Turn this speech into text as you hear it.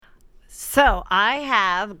So I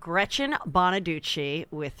have Gretchen Bonaducci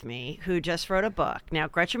with me, who just wrote a book. Now,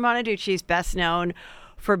 Gretchen Bonaducci is best known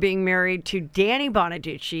for being married to Danny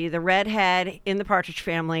Bonaducci, the redhead in the Partridge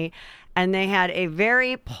Family, and they had a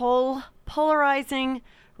very polarizing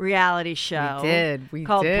reality show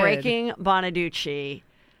called Breaking Bonaducci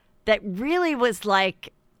that really was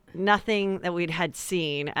like nothing that we'd had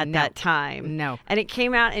seen at that time. No. And it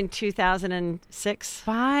came out in 2006.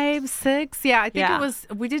 5, 6? Yeah, I think it was,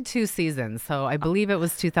 we did 2 seasons. So I believe it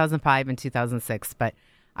was 2005 and 2006, but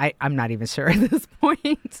I'm not even sure at this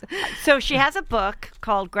point. So she has a book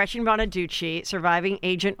called Gretchen Bonaducci, Surviving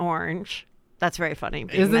Agent Orange. That's very funny.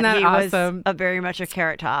 Isn't that he awesome? Was very much a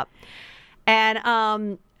carrot top.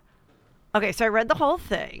 And, okay, so I read the whole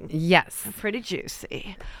thing. Yes. Pretty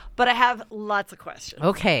juicy. But I have lots of questions.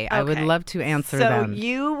 Okay, I would love to answer them. So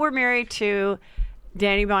you were married to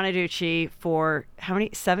Danny Bonaducci for how many?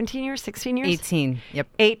 17 years? 16 years? 18. Yep.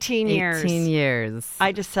 18 years. 18 years.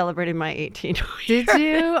 I just celebrated my 18th year. Did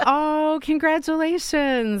you? Oh,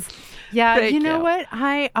 congratulations. Yeah, Thank you know you. what?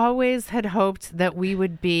 I always had hoped that we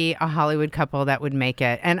would be a Hollywood couple that would make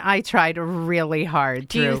it. And I tried really hard.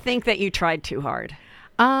 Do you think that you tried too hard?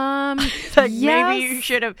 Like Maybe you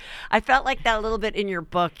should have. I felt like that a little bit in your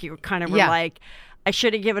book. You kind of were like, I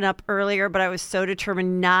should have given up earlier, but I was so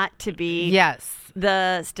determined not to be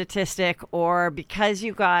the statistic, or because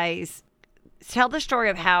you guys tell the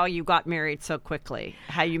story of how you got married so quickly,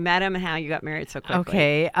 how you met him and how you got married so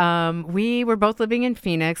quickly. Okay. We were both living in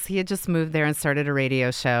Phoenix. He had just moved there and started a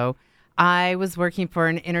radio show. I was working for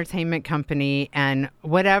an entertainment company, and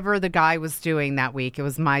whatever the guy was doing that week, it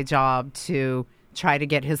was my job to try to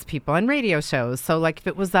get his people on radio shows. So like if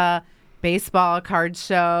it was a baseball card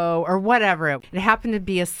show or whatever, it happened to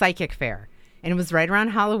be a psychic fair. And it was right around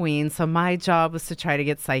Halloween. So my job was to try to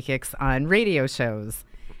get psychics on radio shows.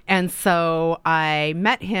 And so I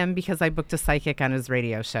met him because I booked a psychic on his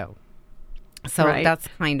radio show. So that's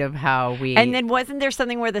kind of how we... And then wasn't there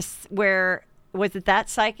something where was it that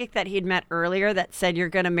psychic that he'd met earlier that said you're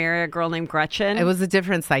going to marry a girl named Gretchen? It was a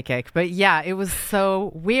different psychic. But yeah, it was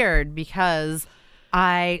so weird because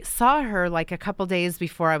I saw her like a couple days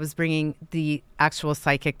before I was bringing the actual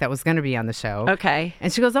psychic that was going to be on the show. Okay.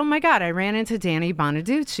 And she goes, oh my God, I ran into Danny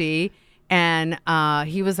Bonaducci, and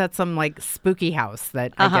he was at some like spooky house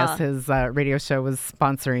that I guess his radio show was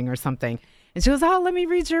sponsoring or something. And she goes, oh, let me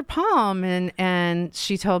read your palm. And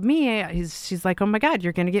she told me, she's like, oh my God,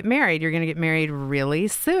 you're going to get married. You're going to get married really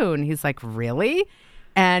soon. He's like, really?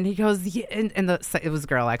 And he goes, yeah. And it was a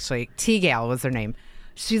girl, actually. T-Gal was her name.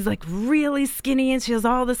 She's like really skinny and she has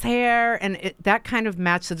all this hair. And that kind of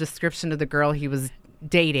matched the description of the girl he was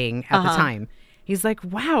dating at the time. He's like,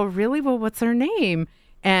 wow, really? Well, what's her name?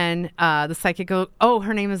 And the psychic goes, oh,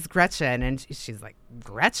 her name is Gretchen. And she's like,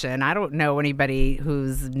 Gretchen? I don't know anybody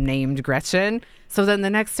who's named Gretchen. So then the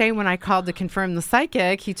next day when I called to confirm the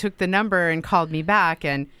psychic, he took the number and called me back.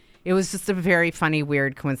 And it was just a very funny,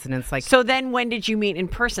 weird coincidence. Like, so then when did you meet in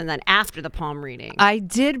person then after the palm reading? I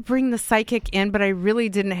did bring the psychic in, but I really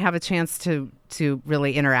didn't have a chance to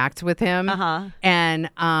really interact with him.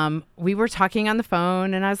 And we were talking on the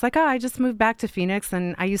phone, and I was like, oh, I just moved back to Phoenix,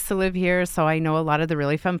 and I used to live here, so I know a lot of the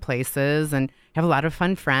really fun places and have a lot of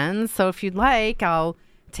fun friends. So if you'd like, I'll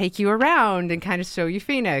take you around and kind of show you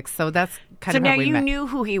Phoenix. So that's kind of how we met. So now you knew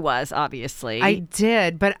who he was, obviously. I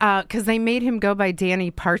did, but because they made him go by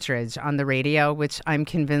Danny Partridge on the radio, which I'm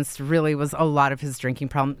convinced really was a lot of his drinking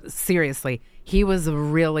problem. Seriously, he was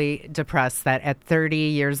really depressed that at 30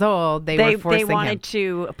 years old, they were forcing him. They wanted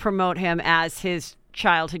to promote him as his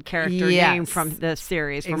childhood character name from the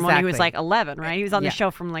series from when he was like 11, right? He was on the show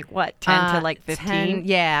from like what, 10 to like 15?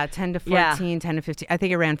 10 to 14, 10 to 15. I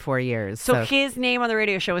think it ran 4 years. So his name on the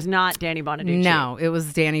radio show was not Danny Bonaducci. No, it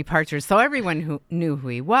was Danny Partridge. So everyone who knew who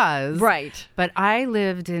he was. Right. But I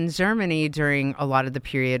lived in Germany during a lot of the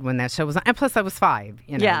period when that show was on. And plus I was 5,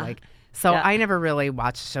 you know, So I never really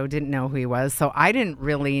watched the show, didn't know who he was. So I didn't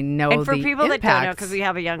really know the And for people that don't know, impact. because we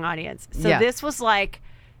have a young audience. So this was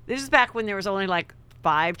back when there was only like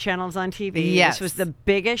 5 channels on TV. Yes. This was the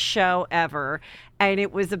biggest show ever. And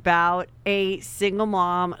it was about a single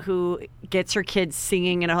mom who gets her kids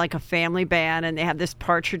singing in like a family band. And they have this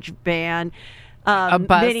Partridge band. A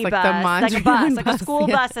bus, mini like bus, the like a bus, like a bus, school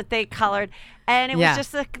bus that they colored. And it was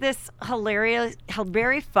just like this hilarious,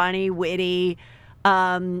 very funny, witty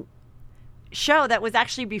show that was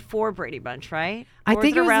actually before Brady Bunch, right? I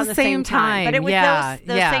think it was around the same time. But it was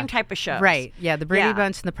those same type of shows. Right. Yeah, the Brady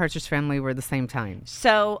Bunch and the Partridge Family were the same time.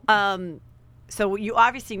 So so you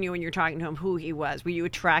obviously knew when you were talking to him who he was. Were you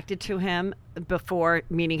attracted to him before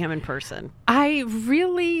meeting him in person? I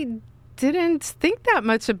really didn't think that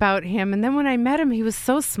much about him. And then when I met him, he was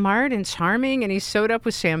so smart and charming, and he showed up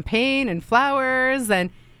with champagne and flowers. And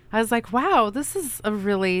I was like, wow, this is a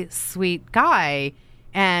really sweet guy.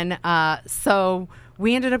 And so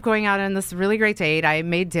we ended up going out on this really great date. I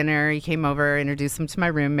made dinner. He came over, introduced him to my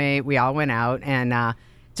roommate. We all went out and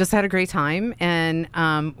just had a great time. And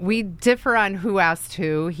we differ on who asked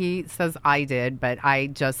who. He says I did, but I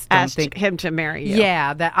just don't think him to marry you.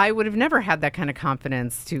 Yeah, that I would have never had that kind of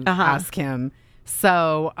confidence to ask him.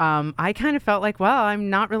 So I kind of felt like, well, I'm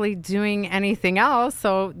not really doing anything else,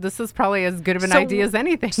 so this is probably as good of an idea as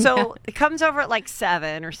anything. So it comes over at like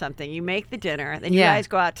 7 or something. You make the dinner. Then you guys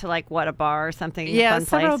go out to like, what, a bar or something? Yeah, fun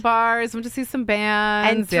several place? bars. Went to see some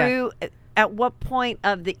bands. And at what point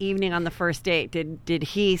of the evening on the first date did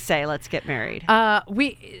he say, let's get married?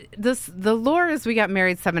 The lore is we got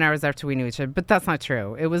married 7 hours after we knew each other, but that's not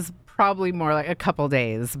true. It was probably more like a couple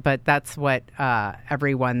days, but that's what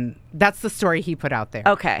that's the story he put out there.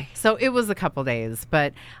 Okay. So it was a couple days,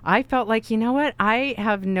 but I felt like, you know what? I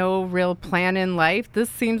have no real plan in life. This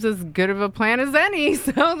seems as good of a plan as any,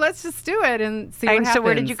 so let's just do it and see what happens. So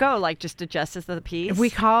where did you go? Like just to Justice of the Peace? We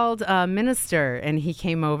called a minister, and he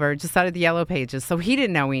came over just out of the Yellow Pages, so he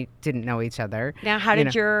didn't know we didn't know each other. Now, how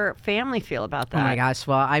did your family feel about that? Oh my gosh.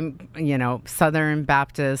 Well, I'm, Southern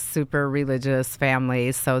Baptist, super religious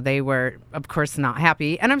family. So they were, of course, not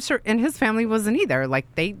happy. And I'm sure, and his family wasn't either.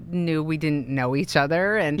 Like they knew we didn't know each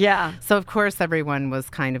other. And so of course everyone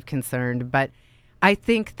was kind of concerned. But I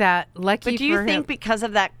think that lucky for him. But do you think because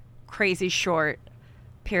of that crazy short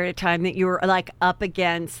period of time that you were like up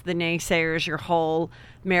against the naysayers your whole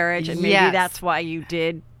marriage, and maybe that's why you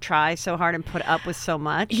did try so hard and put up with so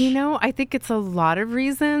much? I think it's a lot of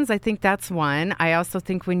reasons. I think that's one. I also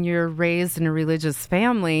think when you're raised in a religious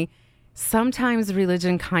family, sometimes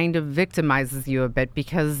religion kind of victimizes you a bit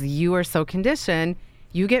because you are so conditioned.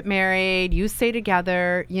 You get married, you stay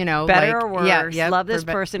together, better or worse, love this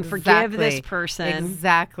person, forgive this person.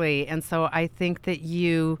 Exactly. And so I think that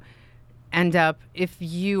you end up, if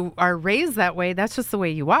you are raised that way, that's just the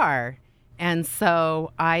way you are. And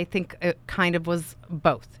so I think it kind of was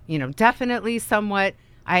both, definitely somewhat.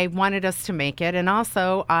 I wanted us to make it. And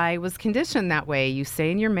also I was conditioned that way. You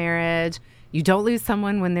stay in your marriage. You don't lose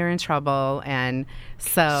someone when they're in trouble. And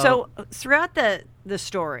so throughout the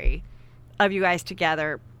story of you guys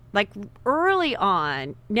together, like early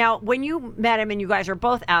on, now when you met him and you guys are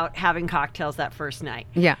both out having cocktails that first night.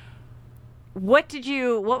 Yeah. What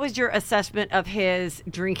was your assessment of his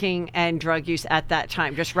drinking and drug use at that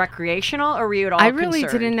time? Just recreational, or were you at all I really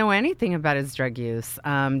concerned? didn't know anything about his drug use.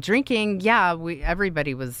 Drinking,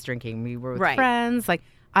 everybody was drinking. We were with friends. Like,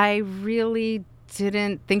 I really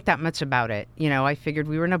didn't think that much about it. I figured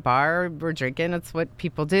we were in a bar, we're drinking. It's what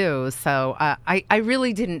people do. So I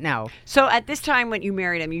really didn't know. So at this time when you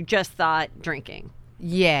married him, you just thought drinking?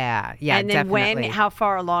 Yeah, and then definitely. how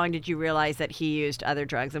far along did you realize that he used other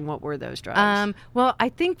drugs, and what were those drugs? Well, I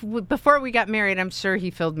think before we got married, I'm sure he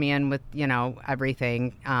filled me in with,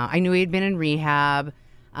 everything. I knew he'd been in rehab.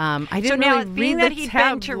 I didn't really read being the that he'd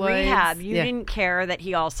been to tabloids. rehab, you didn't care that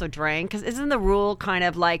he also drank? Because isn't the rule kind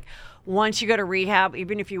of like once you go to rehab,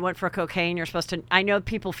 even if you went for cocaine, you're supposed to, I know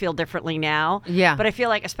people feel differently now. Yeah. But I feel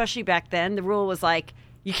like, especially back then, the rule was like,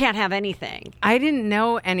 you can't have anything. I didn't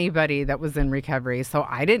know anybody that was in recovery, so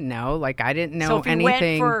I didn't know. I didn't know anything. So if he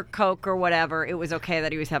went for coke or whatever, it was okay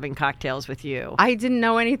that he was having cocktails with you. I didn't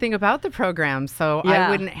know anything about the program, so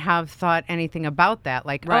I wouldn't have thought anything about that.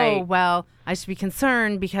 Oh, well, I should be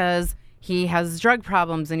concerned because he has drug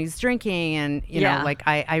problems and he's drinking, and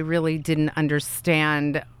I really didn't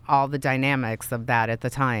understand all the dynamics of that at the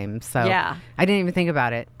time. So I didn't even think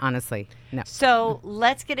about it, honestly. No. So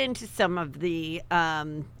let's get into some of the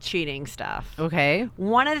cheating stuff. Okay.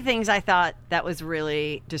 One of the things I thought that was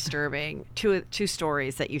really disturbing, two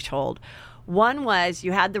stories that you told. One was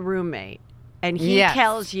you had the roommate, and he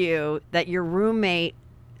tells you that your roommate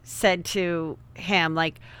said to him,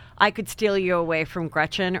 like, I could steal you away from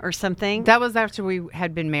Gretchen or something. That was after we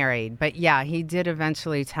had been married. But yeah, he did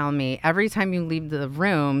eventually tell me, every time you leave the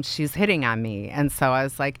room, she's hitting on me. And so I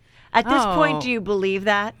was like, at this point, do you believe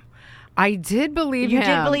that? I did believe him. You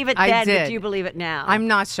did believe it then, but do you believe it now? I'm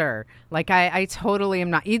not sure. I totally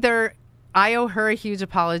am not. Either I owe her a huge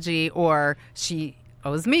apology or she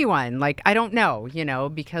owes me one. I don't know,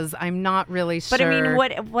 because I'm not really sure. But I mean,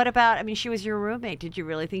 what about, she was your roommate. Did you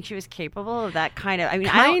really think she was capable of that kind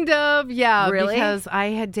of, yeah. Really? Because I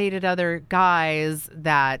had dated other guys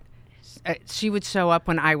that she would show up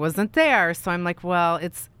when I wasn't there. So I'm like, well,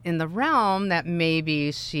 it's in the realm that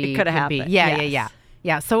maybe she could have happened.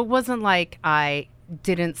 Yeah. So it wasn't like I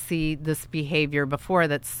didn't see this behavior before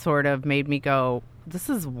that sort of made me go, this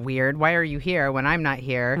is weird. Why are you here when I'm not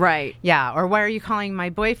here? Right. Yeah. Or why are you calling my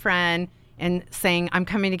boyfriend and saying, I'm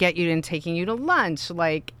coming to get you and taking you to lunch?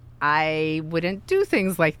 Like, I wouldn't do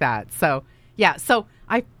things like that. So, yeah. So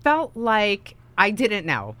I felt like I didn't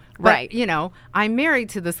know. But, Right. you know, I'm married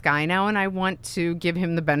to this guy now, and I want to give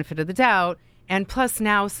him the benefit of the doubt. And plus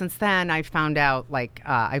now, since then, I found out, like,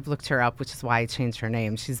 I've looked her up, which is why I changed her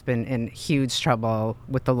name. She's been in huge trouble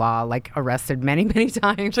with the law, like arrested many, many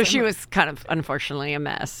times. So she was kind of, unfortunately, a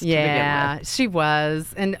mess to Yeah, begin with. she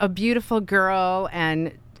was. And a beautiful girl.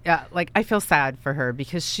 And, like, I feel sad for her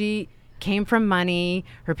because she came from money.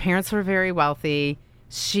 Her parents were very wealthy.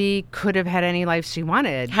 She could have had any life she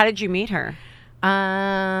wanted. How did you meet her?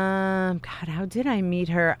 God, how did I meet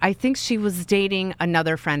her? I think she was dating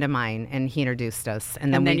another friend of mine, and he introduced us,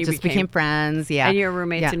 and then And then we you just became- became friends. Yeah, And your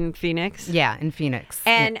roommates yeah. in Phoenix? Yeah, in Phoenix.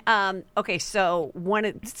 And okay, so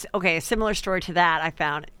a similar story to that I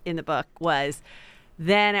found in the book was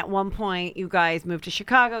then at one point you guys moved to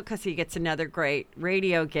Chicago because he gets another great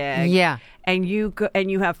radio gig. Yeah. and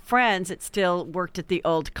you have friends that still worked at the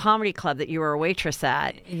old comedy club that you were a waitress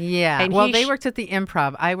at. Yeah. And Well, he they worked at the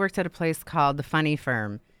Improv. I worked at a place called the Funny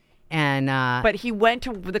Firm, and But he went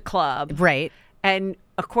to the club, right. and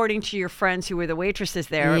according to your friends who were the waitresses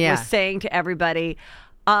there, Yeah. was saying to everybody,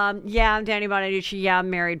 "Yeah, I'm Danny Bonaducci. Yeah, I'm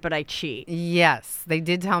married, but I cheat." Yes, they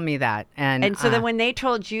did tell me that, And so then when they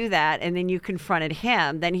told you that and then you confronted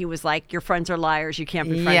him, then he was like, your friends are liars. You can't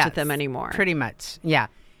be friends with them anymore. Pretty much, yeah.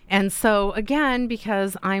 And so again,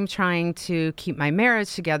 because I'm trying to keep my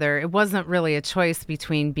marriage together, it wasn't really a choice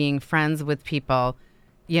between being friends with people,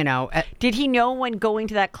 you know. Did he know when going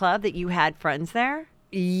to that club that you had friends there?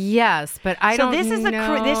 Yes, but I So don't this is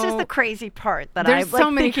know. this is the crazy part that There's I'm like,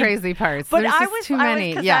 so many thinking- crazy parts. But There's I just was too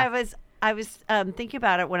many. Yeah. I was thinking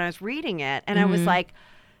about it when I was reading it, and I Mm-hmm. was like,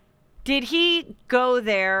 did he go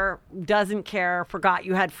there, doesn't care, forgot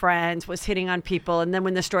you had friends, was hitting on people, and then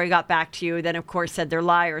when the story got back to you, then of course said they're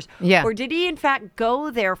liars? Yeah. Or did he in fact go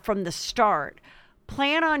there from the start,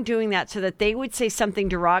 plan on doing that so that they would say something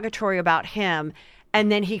derogatory about him,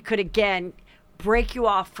 and then he could again break you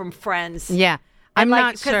off from friends? Yeah. I'm And, like,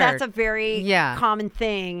 not sure. because that's a very Yeah. common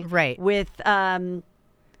thing, Right. With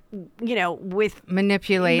with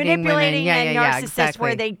manipulating women. manipulating Yeah, and yeah, yeah, narcissists, exactly.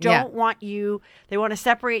 where they Yeah. don't want you. They want to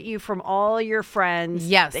separate you from all your friends.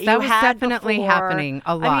 Yes, that that you was had definitely before. happening a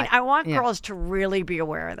I mean, lot. I want Yeah. girls to really be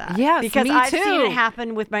aware of that. Yes, because me I've seen too. it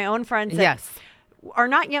happen with my own friends. That Yes. are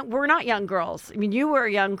not young. We're not young girls. I mean, you were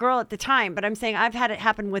a young girl at the time, but I'm saying I've had it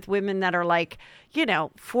happen with women that are like,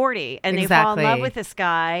 40, and they fall in love Exactly. with this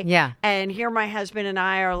guy. Yeah. And here my husband and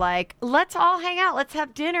I are like, let's all hang out, let's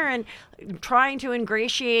have dinner, and trying to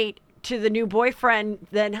ingratiate to the new boyfriend,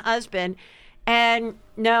 then husband. And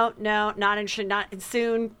no, not interested, not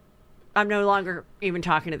soon. I'm no longer even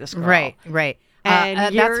talking to this girl. Right, right. And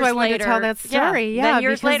that's years why I wanted later, to tell that story. Yeah, then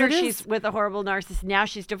years because later, it is- she's with a horrible narcissist. Now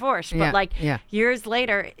she's divorced. But Yeah, like yeah. years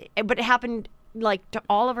later, but it happened like to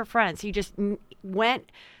all of her friends. He just went,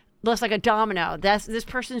 looks like a domino. This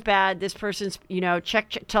person's bad. This person's,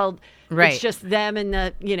 check till Right. it's just them and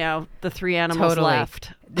the three animals Totally.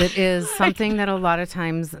 left. It is something that a lot of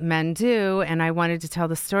times men do, and I wanted to tell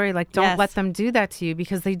the story. Like, don't Yes. let them do that to you,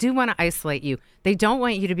 because they do want to isolate you. They don't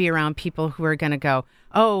want you to be around people who are going to go,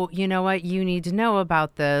 oh, you know what, you need to know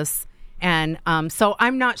about this. And so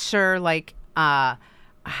I'm not sure, like,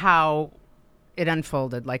 how it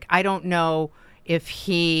unfolded. Like, I don't know if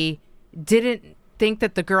he didn't think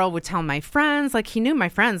that the girl would tell my friends. Like, he knew my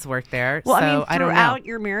friends worked there. Well, so I mean, I don't know. throughout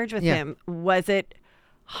your marriage with Yeah. him, was it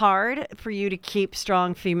hard for you to keep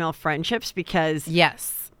strong female friendships? Because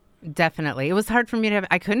Yes, definitely. It was hard for me to have.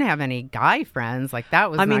 I couldn't have any guy friends. Like,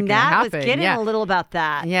 that was. I mean, not that gonna was happen. getting Yeah. a little about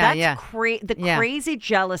that. Yeah, That's yeah. the Yeah. crazy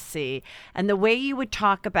jealousy, and the way you would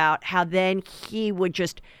talk about how then he would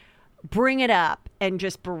just bring it up and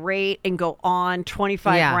just berate and go on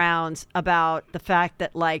 25 Yeah. rounds about the fact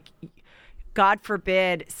that, like, God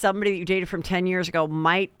forbid somebody that you dated from 10 years ago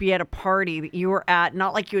might be at a party that you were at,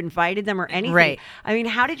 not like you invited them or anything. Right. I mean,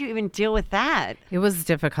 how did you even deal with that? It was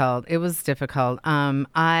difficult. It was difficult.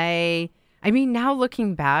 I mean, now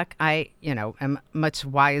looking back, I am much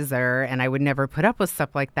wiser, and I would never put up with stuff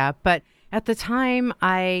like that. But at the time,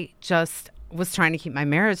 I just was trying to keep my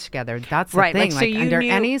marriage together. That's the Right, like, thing. so you under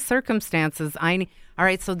knew- any circumstances, all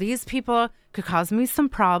right, so these people could cause me some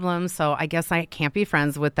problems, so I guess I can't be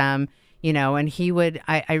friends with them, and he would,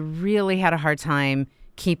 I really had a hard time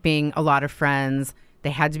keeping a lot of friends. They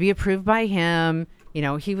had to be approved by him.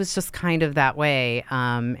 He was just kind of that way.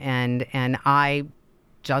 And I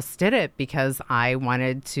just did it because I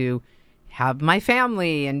wanted to have my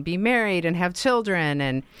family and be married and have children.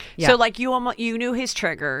 And yeah. So, like, you knew his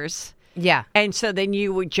triggers. Yeah. And so then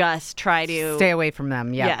you would just try to Stay away from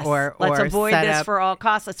them. Yeah. Yes. Or let's avoid set this up. for all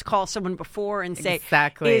costs. Let's call someone before and say,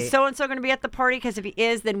 Exactly. is so-and-so going to be at the party? Because if he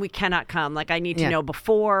is, then we cannot come. Like, I need to Yeah. know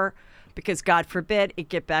before, because God forbid it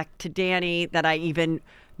get back to Danny that I even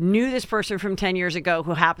knew this person from 10 years ago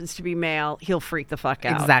who happens to be male. He'll freak the fuck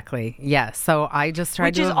out. Exactly. Yeah. So I just tried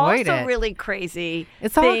Which to is avoid also it. really crazy.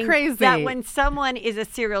 It's all thing crazy. That when someone is a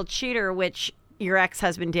serial cheater, which your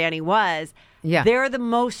ex-husband Danny was, Yeah. they're the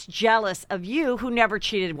most jealous of you who never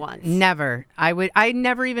cheated once. Never. I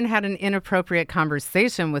never even had an inappropriate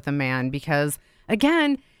conversation with a man because,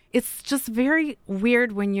 again, it's just very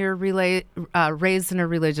weird when you're raised in a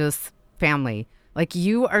religious family. Like,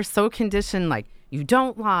 you are so conditioned, like, you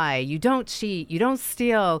don't lie, you don't cheat, you don't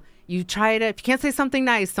steal, you try to, if you can't say something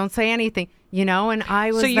nice, don't say anything, and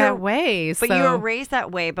I was that way. But you were raised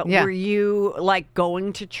that way, but Yeah. were you like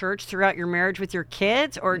going to church throughout your marriage with your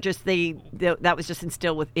kids, or just that was just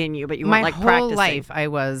instilled within you, but you weren't My like whole practicing? life I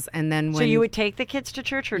was, and then when... So you would take the kids to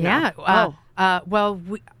church or Yeah. no?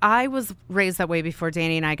 I was raised that way before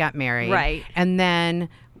Danny and I got married. Right. And then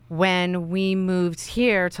when we moved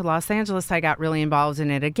here to Los Angeles, I got really involved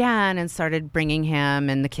in it again and stared bringing him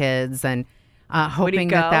and the kids and hoping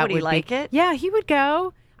go? that Would he would like be... it? Yeah, he would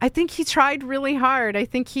go. I think he tried really hard. I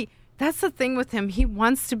think that's the thing with him. He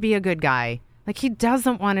wants to be a good guy. Like, he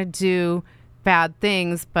doesn't want to do bad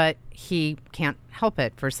things, but he can't help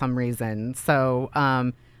it for some reason. So,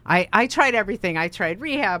 I tried everything. I tried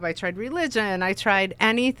rehab. I tried religion. I tried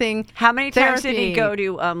anything. How many times did he Therapy.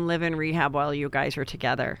 go to live in rehab while you guys were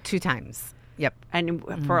together? 2 times. Yep.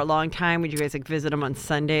 And for a long time, would you guys like visit him on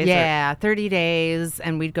Sundays? Yeah, 30 days,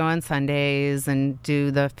 and we'd go on Sundays and do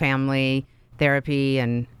the family therapy,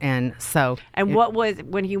 and so And what was,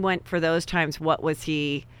 when he went for those times, what was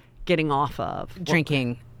he getting off of?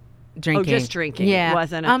 drinking. Oh, just drinking. Yeah.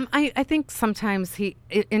 Wasn't it? I think sometimes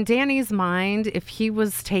in Danny's mind, if he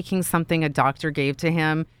was taking something a doctor gave to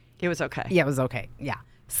him, It was okay. yeah, it was okay. Yeah.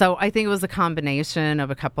 So I think it was a combination of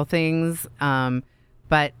a couple things.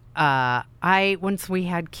 But once we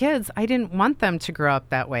had kids, I didn't want them to grow up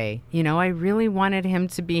that way. I really wanted him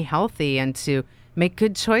to be healthy and to make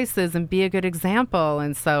good choices and be a good example.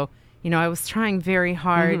 And so, I was trying very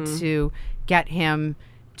hard to get him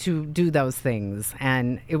to do those things.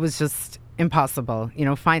 And it was just impossible.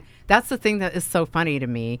 That's the thing that is so funny to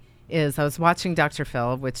me is I was watching Dr.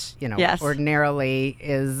 Phil, which, Yes. ordinarily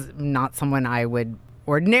is not someone I would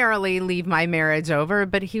ordinarily leave my marriage over.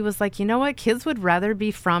 But he was like, you know what? Kids would rather be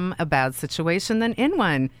from a bad situation than in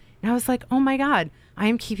one. And I was like, oh my God, I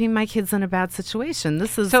am keeping my kids in a bad situation.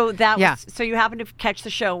 This is So that yeah. was, so you happened to catch the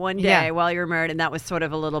show one day Yeah. while you were married, and that was sort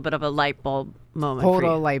of a little bit of a light bulb moment for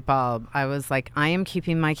total you. light bulb. I was like, I am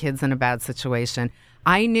keeping my kids in a bad situation.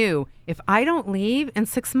 I knew if I don't leave in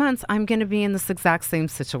 6 months, I'm going to be in this exact same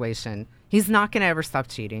situation. He's not going to ever stop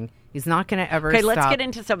cheating. He's not going to ever Okay, stop. let's get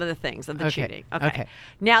into some of the things of the Okay, cheating. Okay. okay.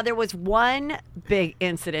 Now, there was one big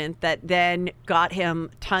incident that then got him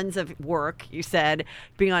tons of work, you said,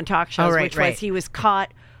 being on talk shows, right, which right. was he was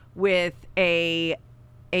caught with a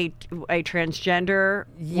transgender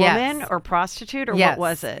Yes. woman or prostitute, or Yes, what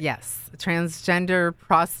was it? Yes, transgender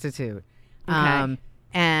prostitute. Okay.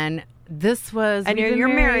 And this was... And we've been you're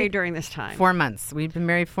married during this time. 4 months. We've been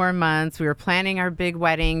married 4 months. We were planning our big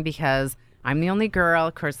wedding because I'm the only girl.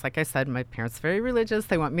 Of course, like I said, my parents are very religious.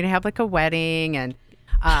 They want me to have like a wedding. And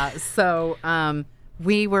so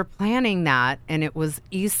we were planning that, and it was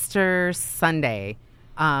Easter Sunday.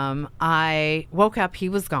 I woke up. He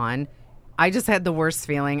was gone. I just had the worst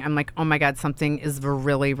feeling. I'm like, oh my God, something is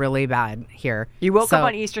really, really bad here. You woke So- up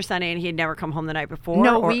on Easter Sunday and he had never come home the night before?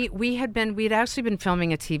 No, or- we'd actually been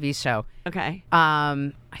filming a TV show. Okay.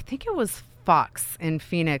 I think it was Fox in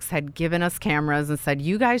Phoenix had given us cameras and said,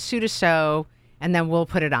 you guys shoot a show and then we'll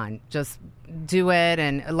put it on. Just do it,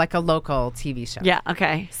 and like a local TV show. Yeah,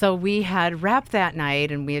 okay. So we had wrapped that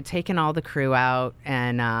night and we had taken all the crew out,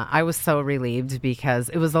 and I was so relieved because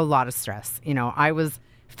it was a lot of stress. I was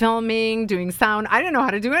filming, doing sound. I didn't know how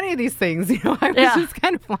to do any of these things. I was Yeah. just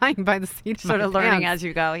kind of flying by the seat of Sort my of learning pants. as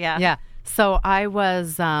you go, yeah. Yeah. So I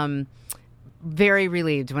was very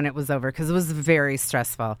relieved when it was over because it was very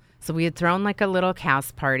stressful. So we had thrown like a little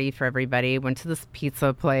cast party for everybody, went to this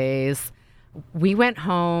pizza place. We went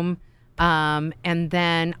home, and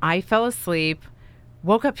then I fell asleep,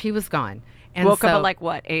 woke up, he was gone. And Woke up so- at like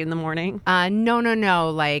what, 8 in the morning? No,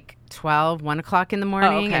 like 12, 1 o'clock in the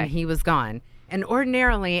morning, okay. and he was gone. And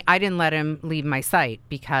ordinarily, I didn't let him leave my sight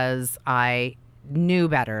because I knew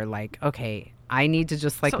better. Like, okay, I need to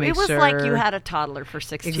just like So make it was sure. like you had a toddler for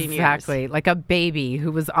 16 years. Exactly, like a baby who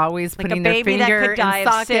was always Like putting a baby their finger that could die in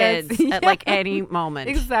of sockets SIDS at like any moment.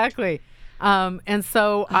 Exactly. And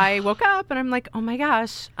so I woke up and I'm like, oh my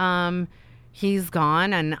gosh, he's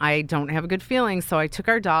gone and I don't have a good feeling. So I took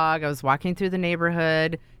our dog. I was walking through the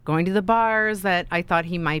neighborhood, going to the bars that I thought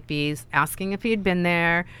he might be, asking if he had been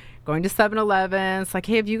there, going to 7-Eleven. It's like,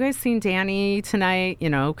 hey, have you guys seen Danny tonight? You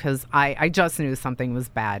know, because I just knew something was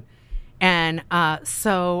bad. And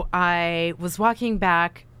so I was walking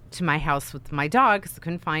back to my house with my dog because I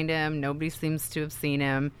couldn't find him. Nobody seems to have seen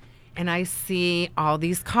him. And I see all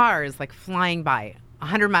these cars like flying by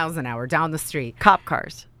 100 miles an hour down the street. Cop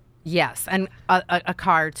cars. Yes, and a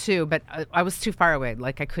car too, but I was too far away.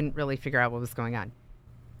 Like I couldn't really figure out what was going on.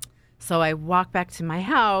 So I walk back to my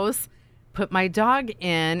house, put my dog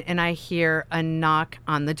in, and I hear a knock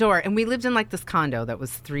on the door. And we lived in like this condo that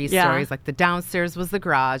was 3 stories. Like the downstairs was the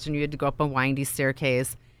garage, and you had to go up a windy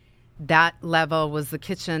staircase. That level was the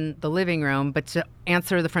kitchen, the living room. But to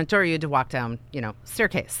answer the front door, you had to walk down,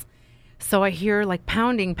 staircase. So I hear like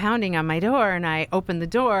pounding on my door, and I open the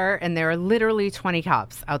door, and there are literally 20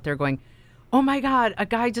 cops out there going, oh my God, a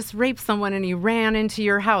guy just raped someone and he ran into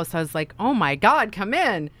your house. I was like, oh my God, come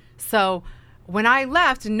in. So when I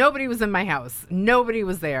left, nobody was in my house. Nobody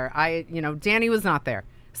was there. Danny was not there.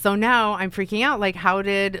 So now I'm freaking out. Like, how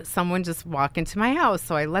did someone just walk into my house?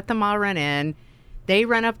 So I let them all run in. They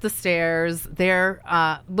run up the stairs. They're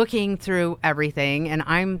looking through everything. And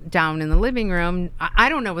I'm down in the living room. I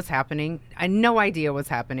don't know what's happening. I had no idea what's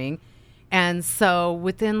happening. And so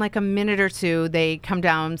within like a minute or two, they come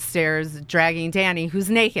downstairs dragging Danny, who's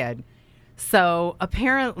naked. So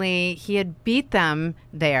apparently he had beat them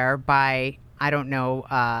there by, I don't know,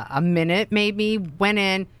 a minute maybe, went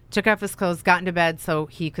in, took off his clothes, got into bed so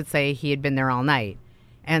he could say he had been there all night.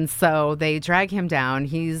 And so they drag him down.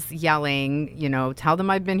 He's yelling, tell them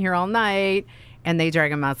I've been here all night, and they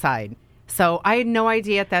drag him outside. So I had no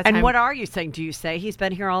idea at that time. And what are you saying? Do you say he's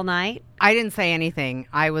been here all night? I didn't say anything.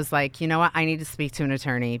 I was like, you know what? I need to speak to an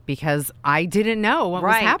attorney because I didn't know what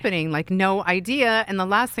was happening. Like, no idea. And the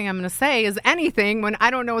last thing I'm going to say is anything when I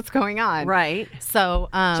don't know what's going on. Right. So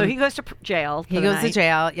he goes to jail. He goes to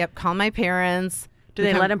jail. Yep. Call my parents. Do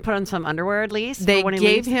they let him put on some underwear at least? They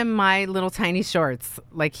gave him my little tiny shorts.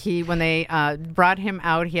 Like when they brought him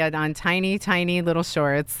out, he had on tiny, tiny little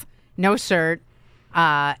shorts, no shirt.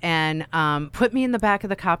 And put me in the back of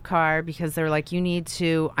the cop car because they're like, you need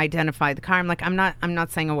to identify the car. I'm like, I'm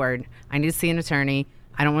not saying a word. I need to see an attorney.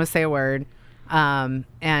 I don't want to say a word. And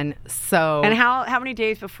how many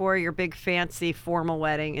days before your big fancy formal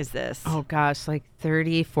wedding is this? Oh gosh, like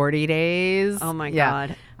 30, 40 days. Oh my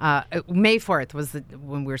God. May 4th was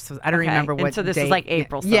when we were supposed, I don't remember what and so this date. is like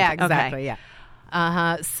April something. Yeah, exactly. Okay.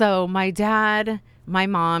 Yeah. So my dad, my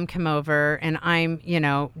mom come over and I'm,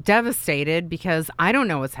 devastated because I don't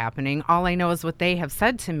know what's happening. All I know is what they have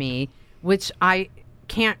said to me, which I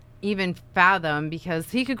can't even fathom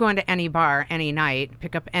because he could go into any bar any night,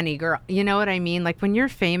 pick up any girl. You know what I mean? Like when you're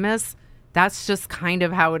famous, that's just kind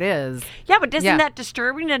of how it is. Yeah, but isn't that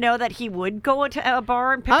disturbing to know that he would go to a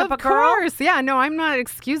bar and pick up a girl? Of course. Yeah, no, I'm not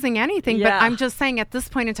excusing anything, but I'm just saying at this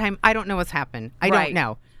point in time, I don't know what's happened. I don't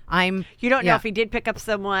know. You don't know if he did pick up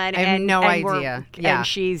someone. I have no idea. And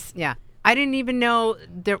she's... Yeah. I didn't even know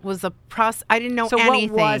there was a process. I didn't know anything.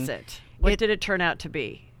 So what was it? What did it turn out to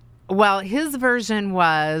be? Well, his version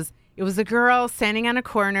was, it was a girl standing on a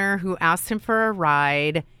corner who asked him for a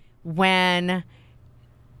ride. When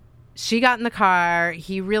she got in the car,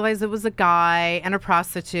 he realized it was a guy and a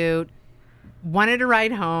prostitute, wanted a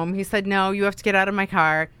ride home. He said, no, you have to get out of my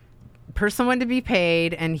car. Person wanted to be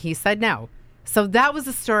paid, and he said no. So that was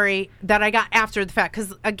the story that I got after the fact.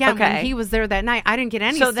 Because, again, when he was there that night, I didn't get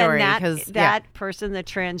any story. So then that person, the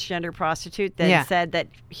transgender prostitute, then said that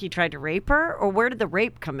he tried to rape her? Or where did the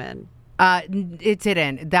rape come in? It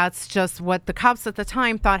didn't. That's just what the cops at the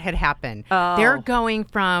time thought had happened. Oh. They're going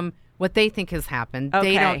from what they think has happened.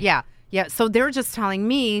 Okay. They don't. Yeah. So they're just telling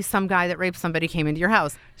me some guy that raped somebody came into your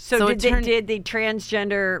house. So did the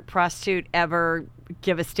transgender prostitute ever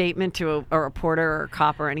give a statement to a reporter or a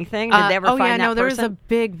cop or anything? Did they ever find that person? No, there was a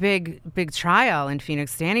big trial in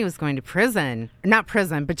Phoenix. Danny was going to prison. Not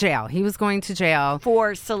prison, but jail. He was going to jail.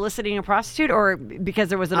 For soliciting a prostitute or because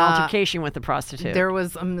there was an altercation with the prostitute? There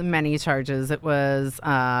was many charges. It was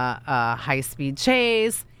a high-speed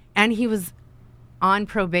chase, and he was on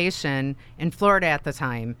probation in Florida at the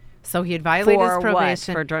time. So he had violated his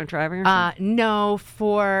probation. What? For drunk driving or something? No,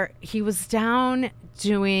 he was down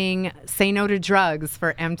doing Say No to Drugs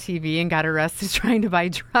for MTV and got arrested trying to buy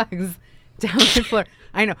drugs down in Florida.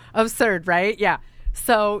 I know. Absurd, right? Yeah.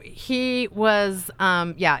 So he was,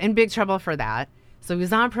 in big trouble for that. So he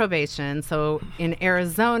was on probation. So in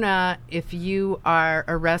Arizona, if you are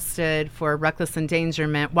arrested for reckless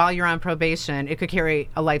endangerment while you're on probation, it could carry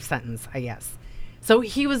a life sentence, I guess. So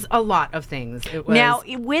he was a lot of things. It was, now,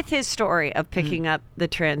 with his story of picking up the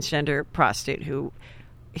transgender prostitute who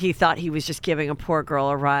he thought he was just giving a poor girl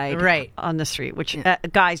a ride on the street, which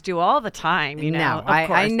guys do all the time, you know. No, of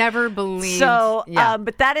course. I never believed. So,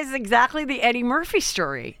 but that is exactly the Eddie Murphy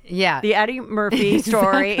story. Yeah. The Eddie Murphy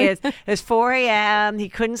story is 4 a.m. He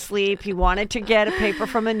couldn't sleep. He wanted to get a paper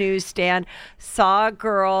from a newsstand, saw a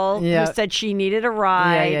girl who said she needed a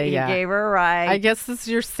ride. He gave her a ride. I guess this is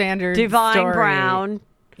your standard Divine story. Brown.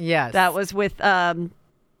 Yes. That was with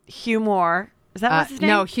Hugh Moore. Is that what's his name?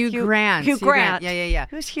 No, Hugh Grant. Hugh Grant. Yeah.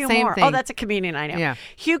 Who's Hugh Same Moore? thing. Oh, that's a comedian I know. Yeah.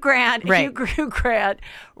 Hugh Grant. Right. Hugh Grant.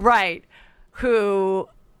 Right. Who,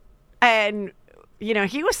 and, you know,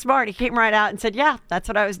 he was smart. He came right out and said, yeah, that's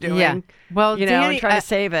what I was doing. Yeah. Well, you know, Danny, and trying to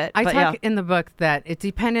save it. I but talk in the book that it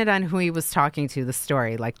depended on who he was talking to, the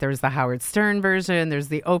story. Like there's the Howard Stern version, there's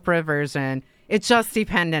the Oprah version. It just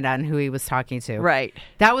depended on who he was talking to. Right.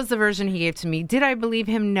 That was the version he gave to me. Did I believe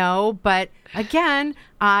him? No. But again,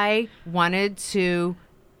 I wanted to.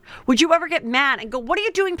 Would you ever get mad and go, what are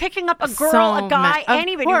you doing picking up a girl, So a guy, mad. Of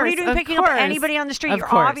anybody? course, What are you doing of picking up course. anybody on the street? Of You're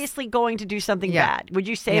course. obviously going to do something Yeah. bad. Would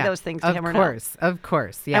you say those things to him or not? Of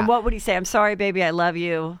course. Yeah. And what would he say? I'm sorry, baby. I love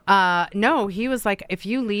you. No, he was like, if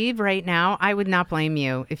you leave right now, I would not blame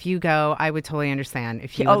you. If you go, I would totally understand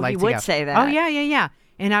if you would like to go. He would say that. Oh, yeah.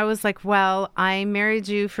 And I was like, well, I married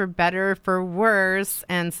you for better, for worse.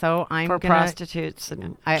 And so I'm for gonna, prostitutes.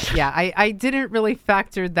 And I didn't really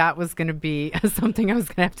factor that was going to be something I was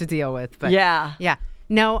going to have to deal with. But yeah.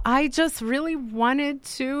 No, I just really wanted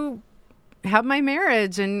to have my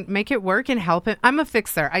marriage and make it work and help him. I'm a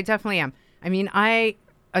fixer. I definitely am. I mean, I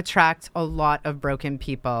attract a lot of broken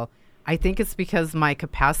people. I think it's because my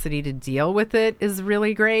capacity to deal with it is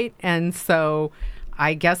really great. And so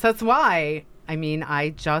I guess that's why. I mean,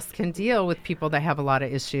 I just can deal with people that have a lot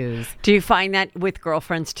of issues. Do you find that with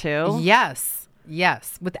girlfriends too? Yes,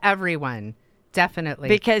 with everyone. Definitely.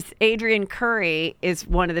 Because Adrienne Curry is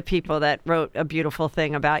one of the people that wrote a beautiful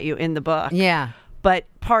thing about you in the book. Yeah. But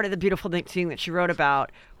part of the beautiful thing that she wrote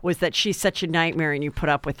about was that she's such a nightmare and you put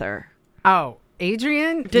up with her. Oh,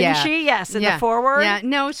 Adrienne? Didn't she? Yes, in the foreword. Yeah,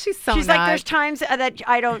 no, she's She's not. like, there's times that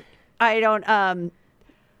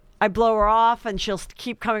I blow her off and she'll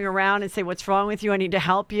keep coming around and say, what's wrong with you? I need to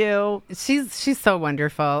help you. She's so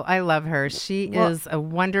wonderful. I love her. She is a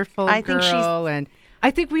wonderful girl. And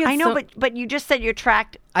I think we have I know, but you just said you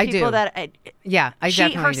attract people that... I definitely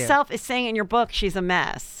She herself is saying in your book she's a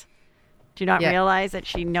mess. Do you not realize that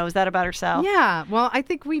she knows that about herself? Yeah. Well, I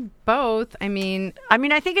think we both, I mean,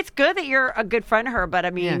 I think it's good that you're a good friend of her, but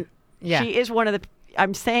I mean, she is one of the...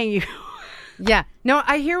 I'm saying you... Yeah. No,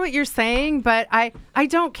 I hear what you're saying, but I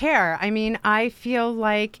don't care. I mean, I feel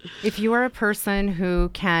like if you are a person who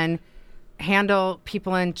can handle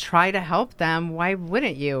people and try to help them, why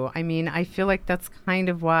wouldn't you? I mean, I feel like that's kind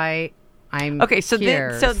of why I'm okay. So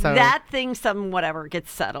here. So that thing, whatever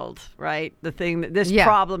gets settled, right? The thing that this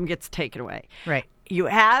problem gets taken away, right? Do you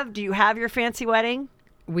have your fancy wedding?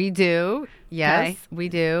 We do. Yes, we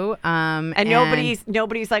do. And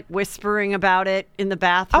nobody's like whispering about it in the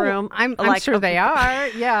bathroom. Oh, I'm sure they are.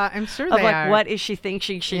 Yeah, I'm sure they are. What is she think?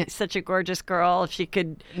 She's such a gorgeous girl. She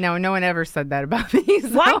could. No one ever said that about me. So.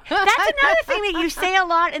 What? That's another thing that you say a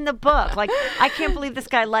lot in the book. Like, I can't believe this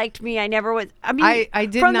guy liked me. I never was. I mean, I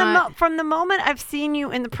did not. From the moment I've seen you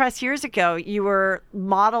in the press years ago, you were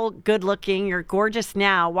model, good looking. You're gorgeous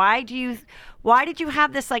now. Why did you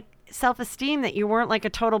have this like self-esteem that you weren't like a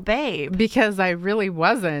total babe? Because I really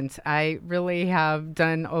wasn't. I really have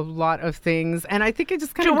done a lot of things, and I think I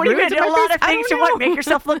just kind of grew into a lot of things to what, make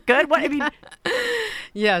yourself look good. What I mean?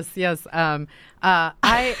 Yes. You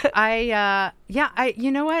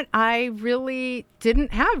know what? I really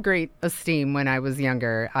didn't have great esteem when I was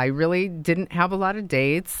younger. I really didn't have a lot of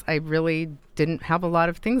dates. I really didn't have a lot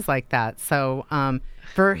of things like that. So,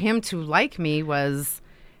 for him to like me was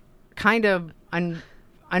kind of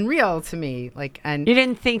unreal to me. And you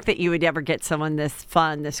didn't think that you would ever get someone this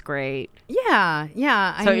fun, this great. Yeah.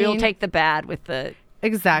 So you'll take the bad with the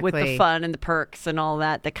fun and the perks and all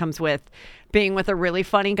that comes with being with a really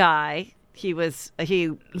funny guy. He super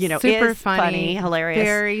is funny, hilarious,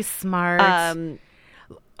 very smart.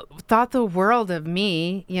 Thought the world of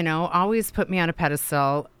me. Always put me on a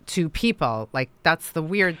pedestal to people. Like, that's the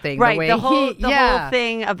weird thing. Right. The way the whole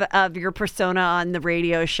thing of your persona on the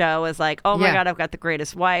radio show is like, oh my God, I've got the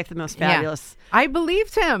greatest wife, the most fabulous. Yeah. I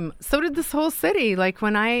believed him. So did this whole city. Like,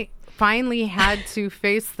 when I finally had to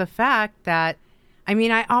face the fact that,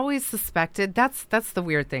 I always suspected, that's the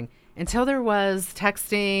weird thing. until there was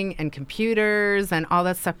texting and computers and all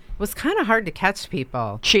that stuff, it was kind of hard to catch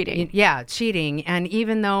people. Cheating. Yeah, cheating. And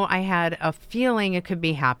even though I had a feeling it could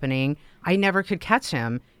be happening, I never could catch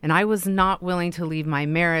him. And I was not willing to leave my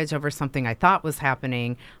marriage over something I thought was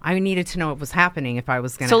happening. I needed to know it was happening if I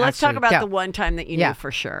was going to. So let's talk about the one time that you knew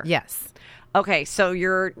for sure. Yes. Okay, so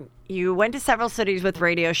you went to several cities with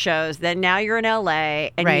radio shows. Then now you're in LA,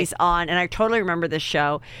 and he's on. And I totally remember this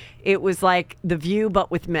show. It was like The View,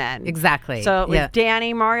 but with men. Exactly. So it was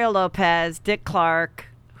Danny, Mario Lopez, Dick Clark,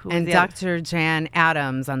 and Dr. Jan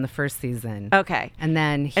Adams on the first season. Okay, and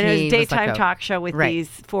then it was a daytime talk show with these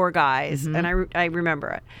four guys, and I remember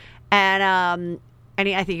it. And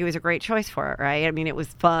I think he was a great choice for it. Right? I mean, it was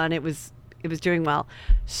fun. It was doing well.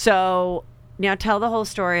 So. Now tell the whole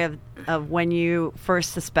story of when you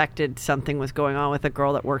first suspected something was going on with a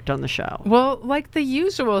girl that worked on the show. Well, like the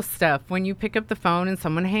usual stuff. When you pick up the phone and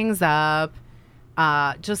someone hangs up,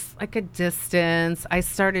 just like a distance, I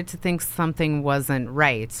started to think something wasn't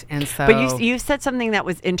right. And so... But you said something that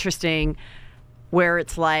was interesting where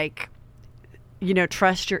it's like,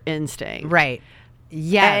 trust your instinct. Right.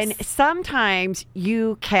 Yes. And sometimes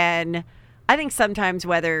you can... I think sometimes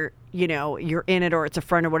whether, you're in it or it's a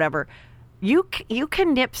friend or whatever... You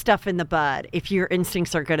can nip stuff in the bud if your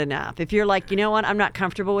instincts are good enough. If you're like, you know what, I'm not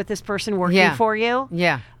comfortable with this person working for you.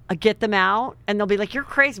 Yeah. Get them out, and they'll be like, you're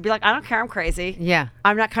crazy. Be like, I don't care, I'm crazy. Yeah.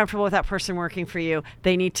 I'm not comfortable with that person working for you.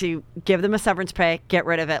 They need to give them a severance pay, get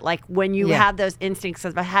rid of it. Like when you have those instincts,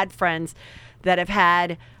 I've had friends that have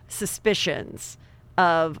had suspicions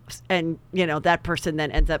of, and that person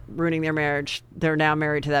then ends up ruining their marriage. They're now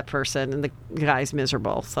married to that person, and the guy's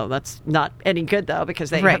miserable. So that's not any good though, because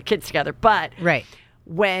they have kids together. But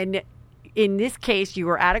when in this case you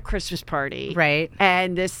were at a Christmas party,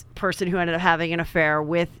 and this person who ended up having an affair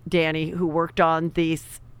with Danny, who worked on the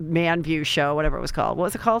Man View show, whatever it was called. What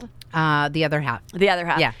was it called? The Other Half. The Other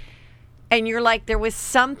Half. Yeah. And you're like, there was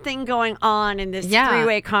something going on in this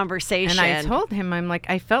three-way conversation. And I told him, I'm like,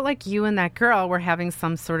 I felt like you and that girl were having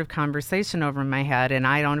some sort of conversation over my head, and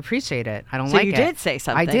I don't appreciate it. I don't like it. So you did say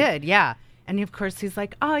something. I did, yeah. And of course, he's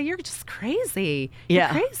like, oh, you're just crazy. You're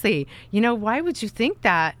crazy. Why would you think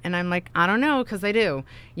that? And I'm like, I don't know, because I do,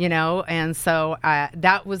 And so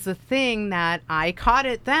that was the thing that I caught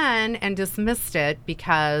it then and dismissed it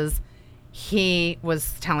because... he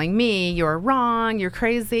was telling me, you're wrong, you're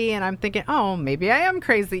crazy. And I'm thinking, oh, maybe I am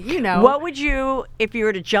crazy, What would you, if you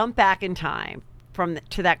were to jump back in time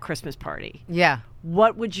to that Christmas party? Yeah.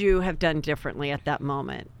 What would you have done differently at that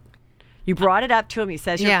moment? You brought it up to him. He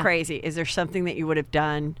says you're crazy. Is there something that you would have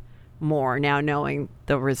done more now knowing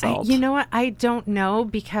the result? You know what? I don't know,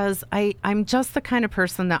 because I'm just the kind of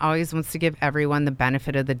person that always wants to give everyone the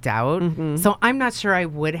benefit of the doubt. Mm-hmm. So I'm not sure I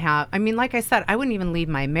would have. I mean, like I said, I wouldn't even leave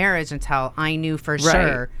my marriage until I knew for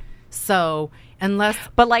sure. So unless...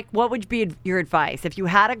 But like, what would be your advice if you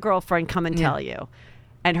had a girlfriend come and tell you,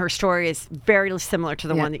 and her story is very similar to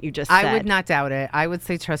the one that you just said? I would not doubt it. I would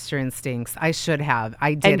say trust your instincts. I should have.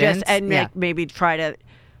 I didn't. And maybe try to...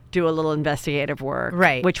 do a little investigative work,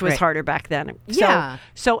 which was harder back then.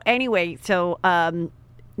 So anyway, now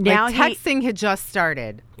texting had just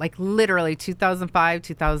started, like literally 2005,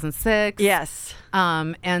 2006. Yes.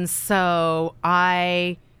 And so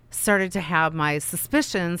I started to have my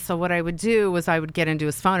suspicions. So what I would do was I would get into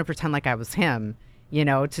his phone and pretend like I was him,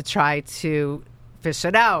 to try to fish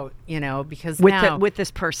it out, because with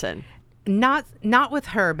this person. Not with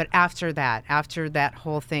her, but after that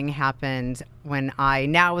whole thing happened, when I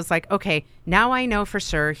now was like, okay, now I know for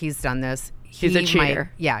sure he's done this. He's a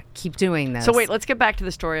cheater. Keep doing this. So wait, let's get back to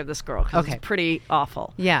the story of this girl, because it's pretty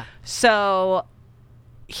awful. Yeah. So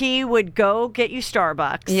he would go get you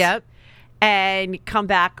Starbucks. Yep. And come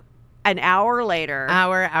back an hour later.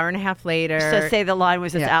 Hour and a half later. So say the line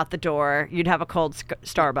was just out the door. You'd have a cold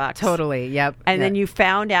Starbucks. Totally, yep. And then you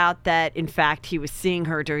found out that, in fact, he was seeing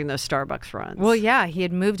her during those Starbucks runs. Well, yeah, he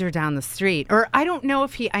had moved her down the street. Or I don't know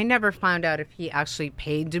if I never found out if he actually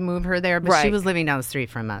paid to move her there, but she was living down the street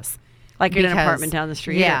from us. Like in an apartment down the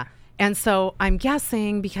street? Yeah. And so I'm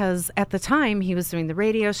guessing, because at the time he was doing the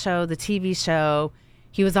radio show, the TV show.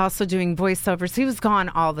 He was also doing voiceovers. He was gone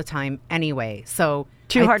all the time anyway. So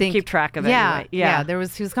too hard to keep track of it. Anyway. Yeah.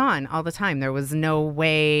 He was gone all the time. There was no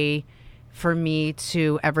way for me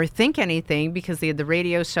to ever think anything, because he had the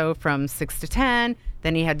radio show from 6 to 10.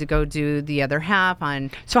 Then he had to go do the other half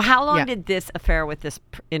on. So how long did this affair with this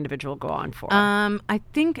individual go on for? I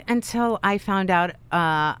think until I found out,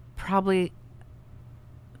 probably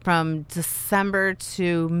from December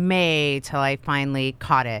to May till I finally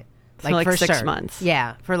caught it. Like for 6 months.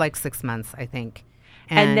 Yeah, for like 6 months, I think.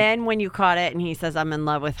 And then when you caught it and he says, I'm in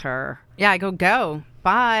love with her. Yeah, I go,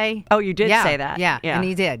 bye. Oh, you did say that. Yeah, and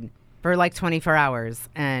he did for like 24 hours.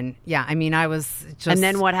 And yeah, I mean, I was just... And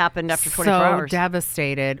then what happened after 24 hours? So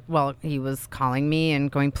devastated. Well, he was calling me and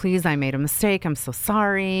going, please, I made a mistake. I'm so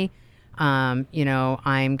sorry. I'm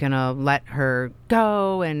going to let her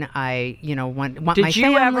go. And I, want my family. Did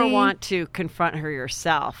you ever want to confront her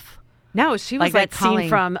yourself? No, she was like that calling... scene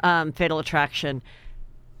from Fatal Attraction.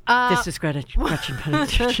 This is Gretchen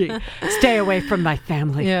Bonaducci. Stay away from my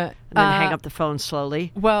family. Yeah. And then hang up the phone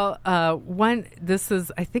slowly. Well,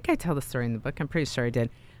 I think I tell the story in the book. I'm pretty sure I did.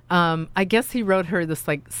 I guess he wrote her this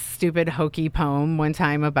like stupid hokey poem one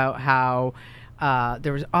time about how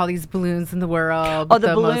there was all these balloons in the world. Oh,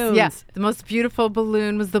 the balloons. The most beautiful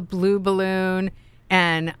balloon was the blue balloon.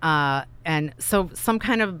 And so some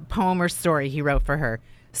kind of poem or story he wrote for her.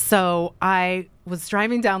 So I was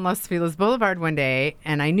driving down Los Feliz Boulevard one day,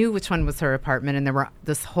 and I knew which one was her apartment, and there were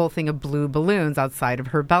this whole thing of blue balloons outside of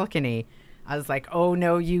her balcony. I was like, oh,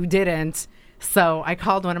 no, you didn't. So I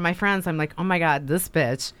called one of my friends. I'm like, oh, my God, this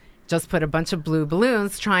bitch just put a bunch of blue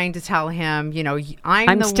balloons trying to tell him,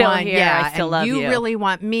 I'm the still one. Here. Yeah, I still love you. You really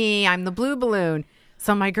want me. I'm the blue balloon.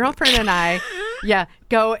 So my girlfriend and I,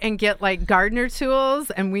 go and get like gardener tools,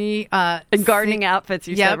 and we and gardening outfits.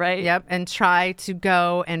 You said, right? Yep, and try to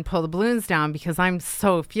go and pull the balloons down because I'm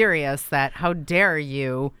so furious that how dare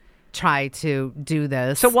you try to do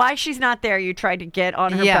this. So why she's not there? You tried to get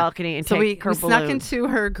on her balcony and take her balloons. So we snuck into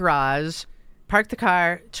her garage, parked the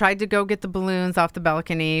car, tried to go get the balloons off the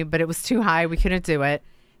balcony, but it was too high. We couldn't do it.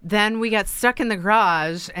 Then we got stuck in the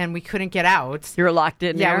garage and we couldn't get out. You were locked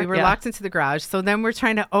in there? Yeah, we were locked into the garage. So then we're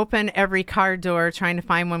trying to open every car door, trying to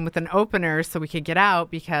find one with an opener so we could get out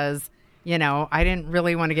because, I didn't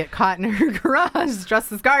really want to get caught in her garage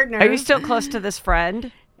dressed as Gardner. Are you still close to this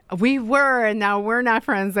friend? We were, and now we're not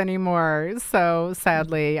friends anymore. So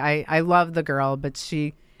sadly, I love the girl, but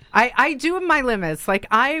I do my limits. Like,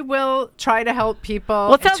 I will try to help people.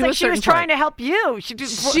 Well, it sounds like she was trying to help you. She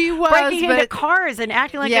was breaking into cars and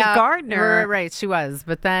acting like a gardener. Right, she was.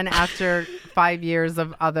 But then after 5 years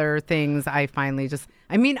of other things, I finally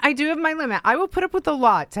I do have my limit. I will put up with a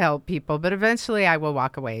lot to help people, but eventually I will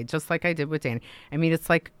walk away, just like I did with Danny. I mean, it's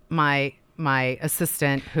like my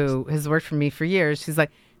assistant who has worked for me for years. She's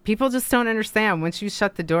like, people just don't understand. Once you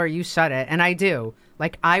shut the door, you shut it. And I do.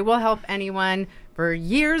 Like, I will help anyone for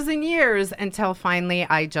years and years until finally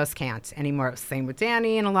I just can't anymore. Same with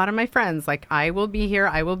Danny and a lot of my friends. Like, I will be here.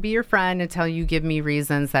 I will be your friend until you give me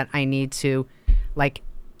reasons that I need to, like,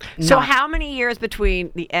 So how many years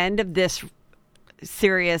between the end of this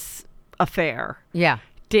serious affair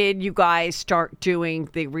did you guys start doing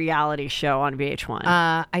the reality show on VH1?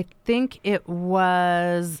 I think it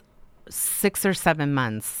was 6 or 7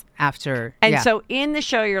 months after. And so in the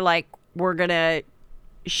show, you're like, we're going to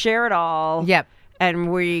share it all. Yep.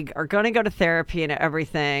 And we are going to go to therapy and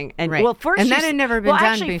everything. And right. well, first, and that had never been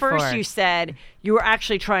done before. First you said you were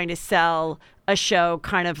actually trying to sell a show,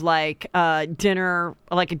 kind of like dinner,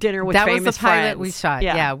 like a dinner with famous friends. That was the pilot we shot.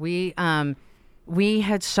 Yeah, we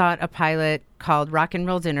had shot a pilot called Rock and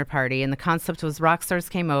Roll Dinner Party, and the concept was rock stars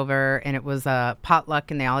came over, and it was a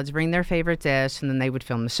potluck, and they all had to bring their favorite dish, and then they would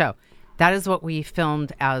film the show. That is what we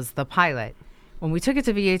filmed as the pilot. When we took it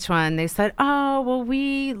to VH1, they said, oh, well,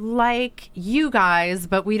 we like you guys,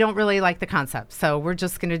 but we don't really like the concept. So we're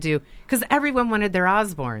just going to do, because everyone wanted their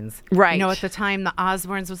Osbournes. Right. At the time, the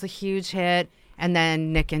Osbournes was a huge hit. And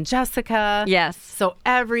then Nick and Jessica. Yes. So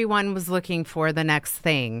everyone was looking for the next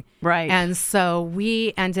thing. Right. And so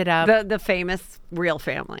we ended up... The famous Real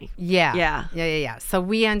Family. Yeah. So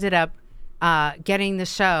we ended up getting the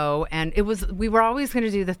show, and we were always going to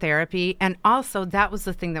do the therapy, and also that was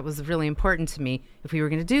the thing that was really important to me. If we were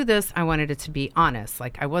going to do this, I wanted it to be honest.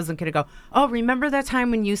 Like, I wasn't going to go, oh, remember that time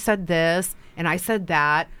when you said this and I said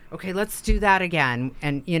that? Okay, let's do that again.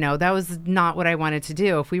 And that was not what I wanted to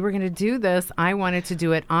do. If we were going to do this, I wanted to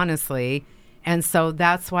do it honestly. And so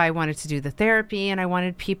that's why I wanted to do the therapy, and I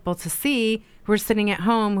wanted people to see who were sitting at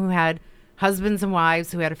home, who had husbands and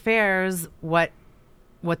wives, who had affairs, what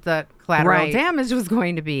the collateral damage was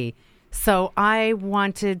going to be. So I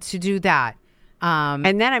wanted to do that.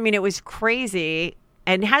 And then, it was crazy.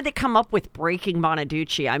 And how did they come up with Breaking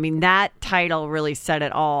Bonaducci? I mean, that title really said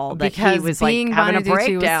it all. That because he was being like having Bonaducci a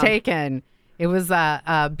breakdown. was taken. It was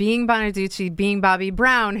Being Bonaducci, Being Bobby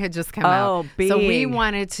Brown had just come out. So we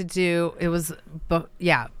wanted to do,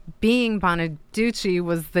 Being Bonaducci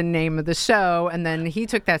was the name of the show. And then he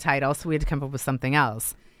took that title, so we had to come up with something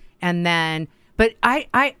else. And then... But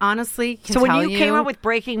I honestly can So when tell you came up with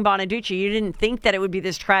Breaking Bonaducci, you didn't think that it would be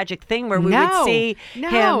this tragic thing where we would see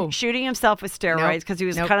him shooting himself with steroids because he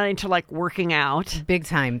was kind of into like working out. Big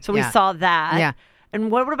time. So we saw that. Yeah. And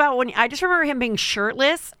what about when I just remember him being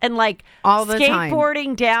shirtless and like all the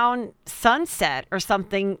skateboarding down Sunset or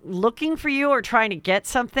something, looking for you or trying to get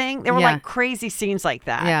something. There were like crazy scenes like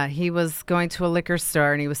that. Yeah, he was going to a liquor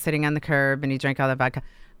store and he was sitting on the curb and he drank all that vodka.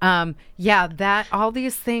 That all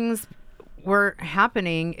these things were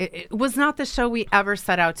happening. It was not the show we ever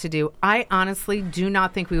set out to do. I honestly do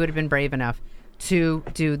not think we would have been brave enough to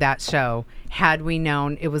do that show had we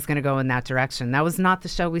known it was going to go in that direction. That was not the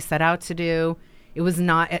show we set out to do. It was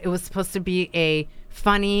not. It was supposed to be a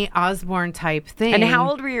funny Osborne type thing. And how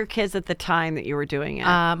old were your kids at the time that you were doing it?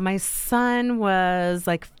 My son was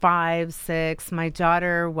like 5, 6. My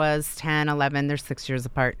daughter was 10, 11. They're 6 years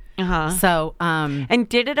apart. So, and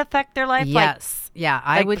did it affect their life? Yes.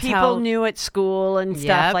 I would people tell knew at school and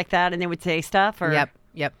stuff like that, and they would say stuff. Or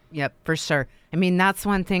Yep, for sure. I mean, that's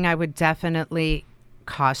one thing I would definitely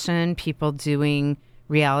caution people doing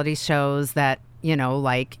reality shows that,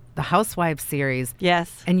 like the Housewives series.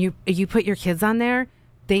 Yes. And you put your kids on there,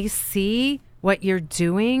 they see what you're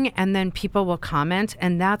doing, and then people will comment.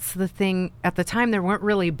 And that's the thing. At the time, there weren't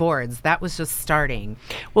really boards. That was just starting.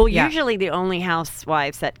 Well, usually the only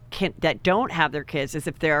housewives that don't have their kids is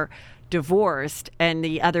if they're divorced and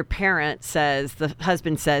the other parent says, the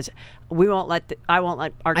husband says, I won't let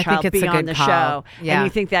our child be on the show. Yeah. And you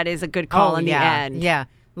think that is a good call in the end. Yeah.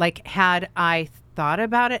 Like, had I thought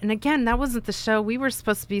about it, and again, that wasn't the show. We were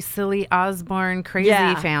supposed to be silly Osborne crazy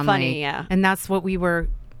family. Funny, yeah. And that's what we were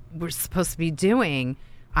supposed to be doing.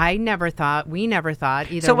 We never thought either one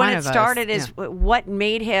of us. So when it started is what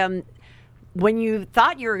made him, when you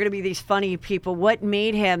thought you were going to be these funny people, what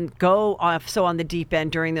made him go off so on the deep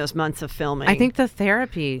end during those months of filming? I think the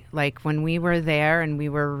therapy, like when we were there and we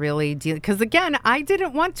were really dealing, because again, I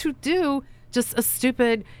didn't want to do just a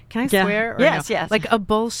stupid, can I swear? Yes. Like a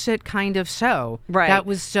bullshit kind of show. Right. That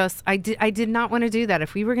was just, I did not want to do that.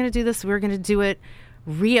 If we were going to do this, we were going to do it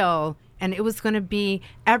real, and it was going to be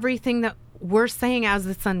everything that we're saying as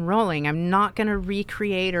it's unrolling. I'm not going to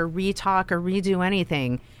recreate or retalk or redo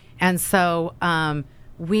anything. And so I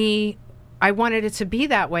wanted it to be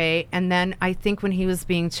that way. And then I think when he was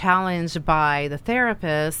being challenged by the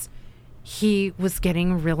therapist, he was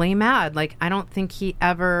getting really mad. Like, I don't think he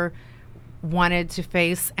ever wanted to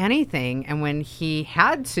face anything. And when he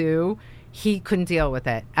had to, he couldn't deal with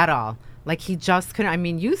it at all. Like, he just couldn't. I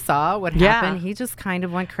mean, you saw what happened. He just kind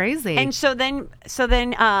of went crazy. And so then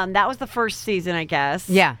that was the first season, I guess.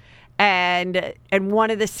 Yeah. And one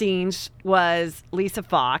of the scenes was Lisa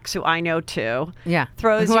Fox, who I know too. Yeah.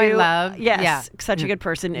 Throws who you. I love. Yes. Such a good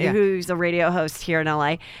person who's a radio host here in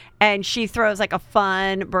LA. And she throws like a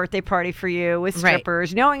fun birthday party for you with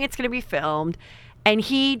strippers, knowing it's going to be filmed. And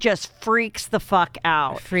he just freaks the fuck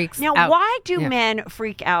out. Now, why do men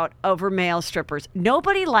freak out over male strippers?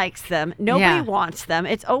 Nobody likes them. Nobody wants them.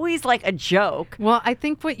 It's always like a joke. Well, I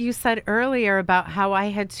think what you said earlier about how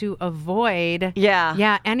I had to avoid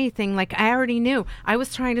anything, like I already knew. I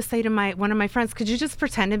was trying to say to one of my friends, could you just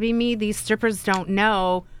pretend to be me? These strippers don't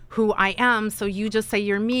know who I am, so you just say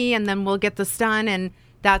you're me, and then we'll get this done, and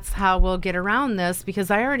that's how we'll get around this,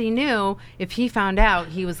 because I already knew if he found out,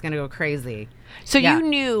 he was going to go crazy. So you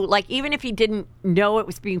knew, like, even if he didn't know it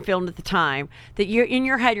was being filmed at the time, that you're in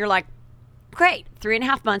your head, you're like, great,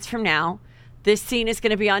 3.5 months from now, this scene is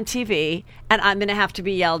going to be on TV, and I'm going to have to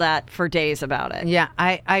be yelled at for days about it. Yeah,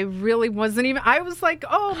 I really wasn't even, I was like,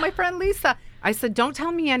 oh, my friend Lisa. I said, don't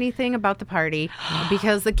tell me anything about the party,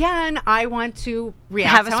 because, again, I want to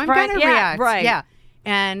react how I'm going to react. Right. Yeah.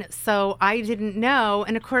 And so I didn't know.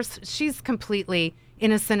 And, of course, she's completely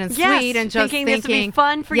innocent and sweet and just thinking this would be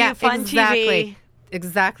fun for you, fun TV.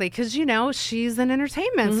 Exactly. Because, she's in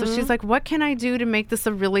entertainment. So she's like, what can I do to make this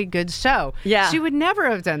a really good show? Yeah. She would never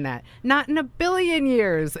have done that. Not in a billion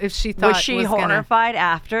years if she thought was she horrified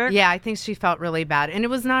after? Yeah, I think she felt really bad. And it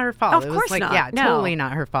was not her fault. Of course not. Yeah, totally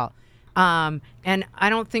not her fault. And I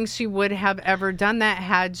don't think she would have ever done that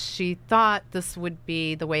had she thought this would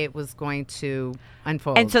be the way it was going to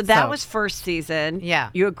unfold. And so that was first season. Yeah.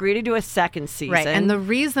 You agreed to do a second season. Right. And the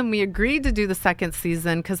reason we agreed to do the second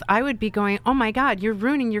season, because I would be going, oh my God, you're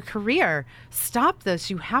ruining your career. Stop this.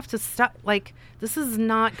 You have to stop. Like, this is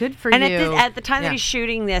not good for you. And at the time that he's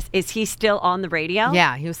shooting this, is he still on the radio?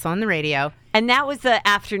 Yeah, he was still on the radio. And that was the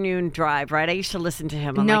afternoon drive, right? I used to listen to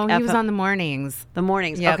him. No, he was on the mornings. The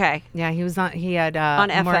mornings, yep. Okay. Yeah, he was on. He had on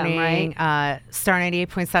morning, FM, right? Star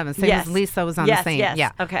 98.7. Same as Lisa was on the same. Yes,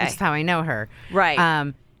 yeah, okay. Which is how I know her.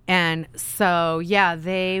 Right. And so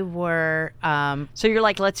they were. So you're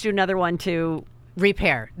like, let's do another one to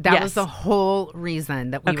Repair. That Yes. was the whole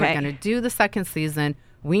reason that we were Okay. going to do the second season.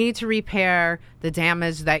 We need to repair the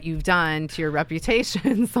damage that you've done to your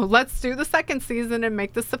reputation. So let's do the second season and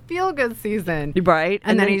make this a feel-good season. Right.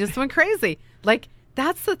 And then he just went crazy. Like,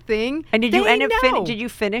 that's the thing. And did you They end up know. did you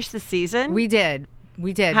finish the season? We did.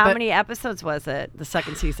 How but many episodes was it, the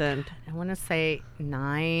second season? I want to say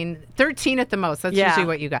 13 at the most. That's Yeah. usually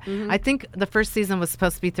what you got. I think the first season was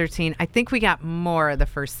supposed to be 13. I think we got more the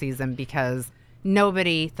first season because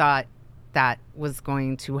nobody thought that was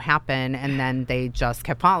going to happen. And then they just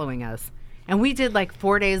kept following us. And we did like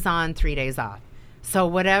 4 days on, 3 days off. So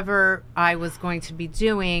whatever I was going to be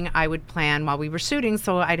doing, I would plan while we were shooting.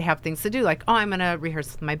 So I'd have things to do. Like, oh, I'm going to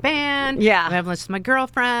rehearse with my band. Yeah. I'm gonna have lunch with my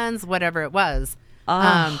girlfriends, whatever it was.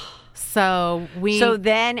 So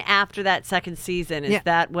then after that second season, is Yeah.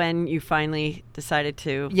 that when you finally decided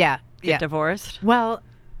to yeah, get yeah. divorced? Well,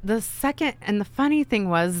 the second and the funny thing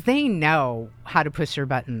was they know how to push your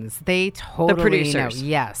buttons. They totally producers. know.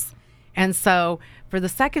 Yes. And so for the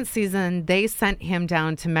second season, they sent him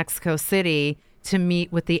down to Mexico City to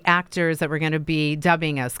meet with the actors that were going to be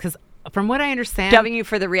dubbing us. Because from what I understand, Dubbing you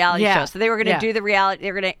for the reality Yeah. show. So they were going to Yeah. do the reality,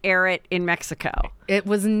 they were going to air it in Mexico. it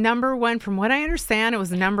was number one. From what I understand, it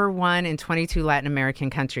was number one in 22 Latin American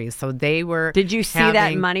countries. So they were. Did you see that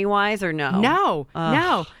having- money-wise or no? No,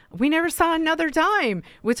 no. We never saw another dime,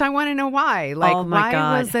 which I want to know why. Like, Oh, my why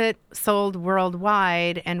God. was it sold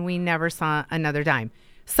worldwide and we never saw another dime?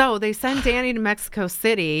 So they send Danny to Mexico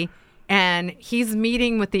City and he's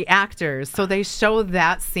meeting with the actors. So they show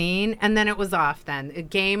that scene and then it was off then. The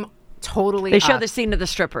game totally They show up. the scene of the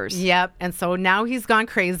strippers. Yep. And so now he's gone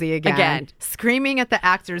crazy again. Screaming at the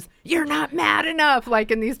actors, "You're not mad enough." Like,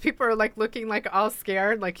 and these people are like looking like all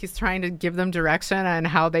scared, like he's trying to give them direction on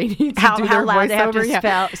how they need to How do their loud they have to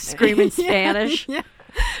voiceover. scream in Yeah, Spanish. yeah.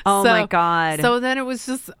 Oh, my God. So then it was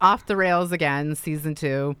just off the rails again, season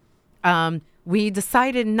 2. We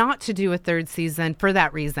decided not to do a third season for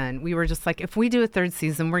that reason. We were just like, if we do a third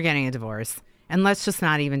season, we're getting a divorce. And let's just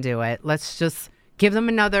not even do it. Let's just give them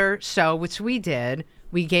another show, which we did.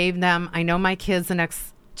 We gave them, I Know My Kid's the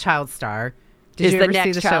Next Child Star. Did Is you the ever see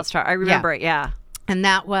next the child show? star. I remember it, yeah. And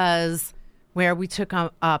that was where we took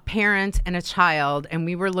a parent and a child, and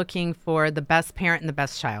we were looking for the best parent and the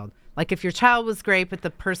best child. Like, if your child was great, but the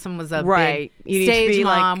person was a Right. You big need to stage be,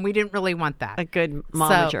 like, mom, we didn't really want that. A good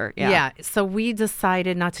momager, yeah. So we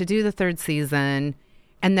decided not to do the third season.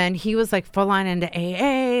 And then he was like full on into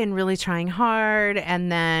AA and really trying hard.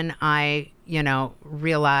 And then I,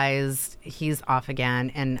 realized he's off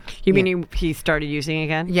again. And You mean he started using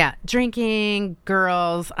again? yeah, drinking,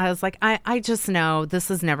 girls. I was like, I just know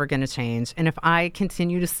this is never going to change. And if I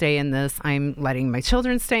continue to stay in this, I'm letting my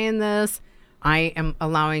children stay in this. I am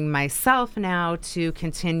allowing myself now to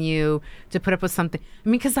continue to put up with something. I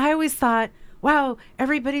mean, because I always thought, wow,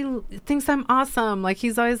 everybody thinks I'm awesome. Like,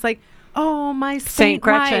 he's always like, oh, my Saint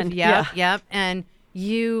Gretchen. wife. Yeah. Yep. And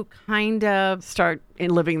you kind of Start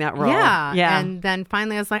in living that role. yeah. Yeah. And then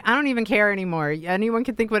finally I was like, I don't even care anymore. Anyone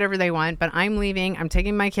can think whatever they want, but I'm leaving. I'm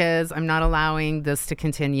taking my kids. I'm not allowing this to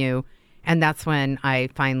continue. And that's when I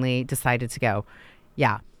finally decided to go.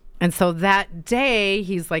 Yeah. And so that day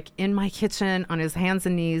he's like in my kitchen on his hands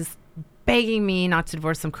and knees, begging me not to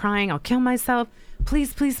divorce. I'm crying. I'll kill myself.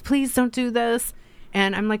 Please, please, please don't do this.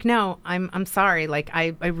 And I'm like, no, I'm sorry. Like,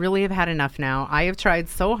 I really have had enough now. I have tried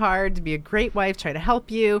so hard to be a great wife, try to help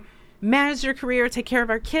you, manage your career, take care of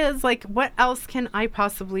our kids. Like, what else can I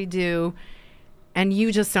possibly do? And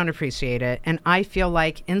you just don't appreciate it. And I feel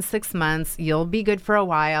like in 6 months, you'll be good for a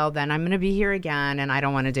while. Then I'm going to be here again, and I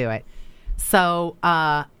don't want to do it. So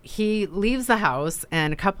he leaves the house,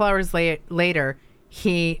 and a couple hours later,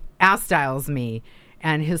 he ass dials me.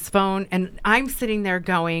 And his phone, and I'm sitting there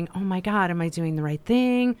going, oh my God, am I doing the right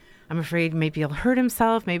thing? I'm afraid maybe he'll hurt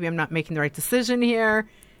himself. Maybe I'm not making the right decision here.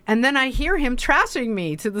 And then I hear him trashing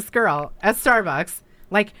me to this girl at Starbucks,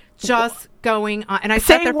 like just going on. And I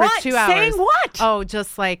sat there for 2 hours. Saying what? Oh,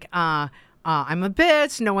 just like, I'm a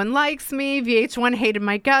bitch. No one likes me. VH1 hated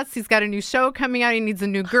my guts. He's got a new show coming out. He needs a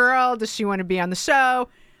new girl. Does she want to be on the show?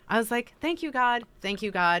 I was like, thank you, God. Thank you,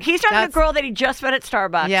 God. He's talking to a girl that he just met at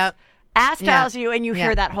Starbucks. Yep. Ass dials Yeah. you and you Yeah.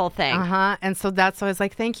 hear that whole thing. And so that's why I was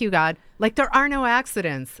like, thank you, God. Like, there are no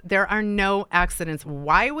accidents. There are no accidents.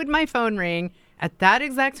 Why would my phone ring at that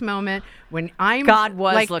exact moment when I'm God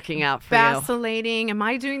was like, looking out for you. vacillating? Am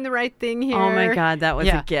I doing the right thing here? Oh my God, that was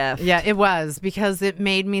a gift. Yeah, it was, because it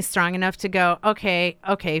made me strong enough to go, okay,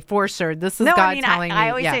 for sure. This is God telling me. I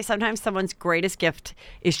always yeah. say sometimes someone's greatest gift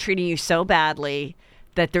is treating you so badly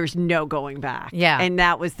that there's no going back. Yeah. And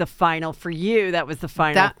that was the final for you. That was the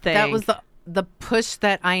final thing. That was the push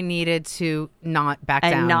that I needed to not back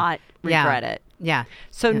down. And not regret it. Yeah.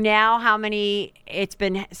 So now how many, it's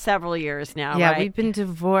been several years now, Yeah, right? we've been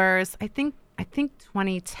divorced. I think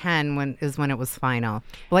 2010 is when it was final.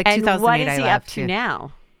 Like and 2008 what is I he left. up to Yeah.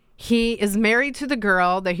 now? He is married to the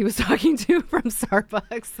girl that he was talking to from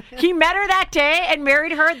Starbucks. He met her that day and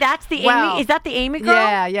married her. That's the Well, Amy. Is that the Amy girl?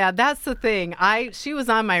 Yeah, that's the thing. She was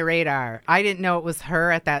on my radar. I didn't know it was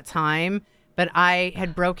her at that time, but I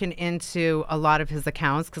had broken into a lot of his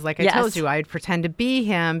accounts because, like I told you, I'd pretend to be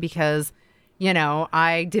him because,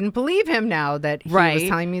 I didn't believe him now that he was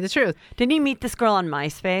telling me the truth. Didn't he meet this girl on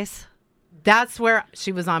MySpace? That's where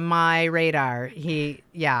she was on my radar.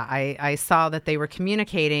 I saw that they were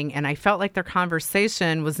communicating, and I felt like their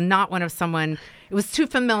conversation was not one of someone. It was too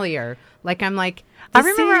familiar. Like I'm like, I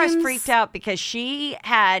remember I was freaked out because she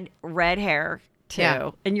had red hair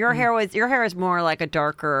too, and your hair is more like a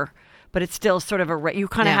darker, but it's still sort of you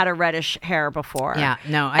kind of had a reddish hair before. Yeah,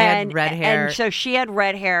 no, I had red hair, and so she had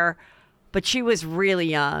red hair, but she was really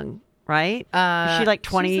young. Right? Is she like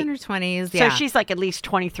 20? She's in her 20s. So she's like at least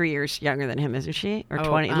 23 years younger than him, isn't she? Or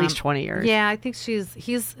 20, at least 20 years. Yeah, I think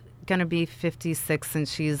he's going to be 56 and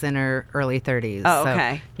she's in her early 30s. Oh, so,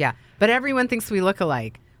 okay. Yeah. But everyone thinks we look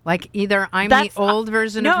alike. Like either I'm the old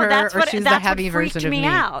version of her or she's the heavy version of me.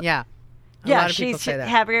 Out. Yeah. A yeah, lot of people she's say that.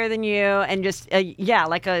 heavier than you and just,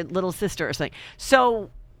 like a little sister or something. So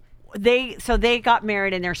they got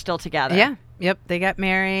married and they're still together. Yeah. Yep, they got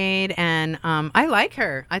married, and I like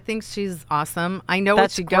her. I think she's awesome. I know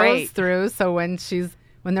what she goes through, so when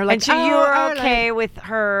they're like, and so you were okay with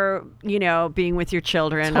her, being with your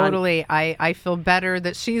children. Totally. I feel better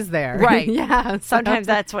that she's there. Right. Yeah. Sometimes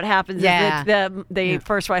that's what happens. Yeah. Is that the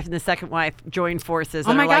first wife and the second wife join forces.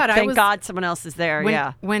 Oh my God. Thank God someone else is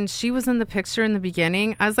there. When she was in the picture in the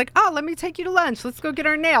beginning, I was like, oh, let me take you to lunch. Let's go get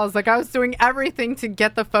our nails. Like I was doing everything to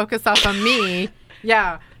get the focus off of me.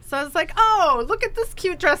 Yeah. So I was like, oh, look at this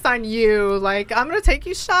cute dress on you. Like, I'm going to take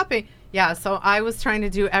you shopping. Yeah, so I was trying to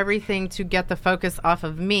do everything to get the focus off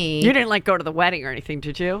of me. You didn't go to the wedding or anything,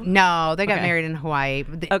 did you? No, they got married in Hawaii.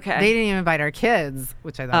 They didn't even invite our kids,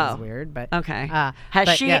 which I thought was weird. But okay.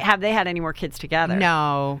 Have they had any more kids together?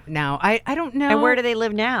 No. I don't know. And where do they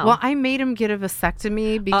live now? Well, I made him get a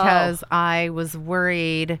vasectomy because I was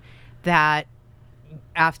worried that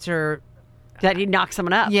after... that he'd knock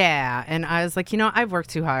someone up. Yeah. And I was like, I've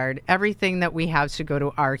worked too hard. Everything that we have should go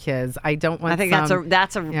to our kids. I don't want I think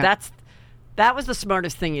that was the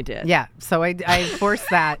smartest thing you did. Yeah. So I forced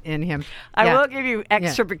that in him. I will give you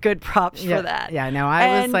extra good props for that. Yeah. No,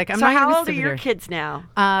 I was like, I'm so not how old are your kids now?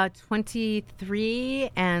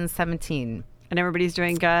 23 and 17. And everybody's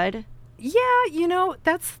doing good? Yeah,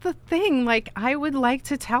 that's the thing. Like, I would like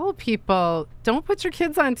to tell people, don't put your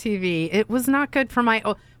kids on TV. It was not good for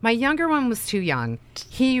my younger one was too young.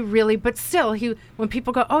 But still, when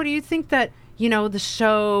people go, oh, do you think that, the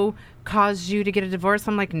show caused you to get a divorce?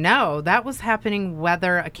 I'm like, no, that was happening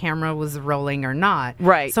whether a camera was rolling or not.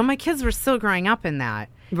 Right. So my kids were still growing up in that.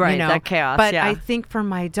 Right, that chaos, But I think for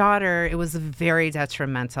my daughter, it was very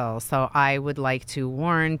detrimental. So I would like to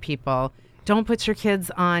warn people, don't put your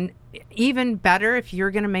kids on. Even better, if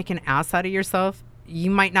you're going to make an ass out of yourself, you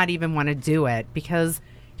might not even want to do it because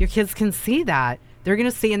your kids can see that. They're going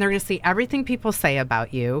to see everything people say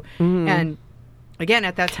about you. Mm-hmm. And again,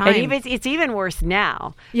 at that time. And it's even worse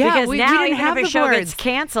now. Yeah, because we now didn't even have if a the show boards. gets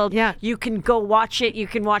canceled, Yeah. you can go watch it. You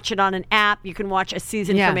can watch it on an app. You can watch a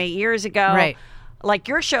season from 8 years ago. Right. Like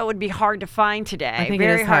your show would be hard to find today. I think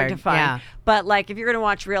very it is hard to find. Yeah. But like if you're going to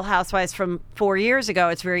watch Real Housewives from 4 years ago,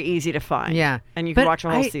 it's very easy to find. Yeah. And you can watch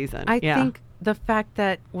a whole season. I think the fact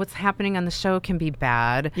that what's happening on the show can be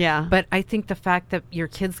bad. Yeah. But I think the fact that your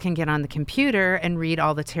kids can get on the computer and read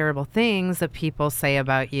all the terrible things that people say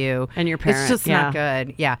about you. And your parents. It's just not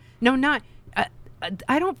good. Yeah. No, not...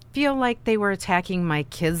 I don't feel like they were attacking my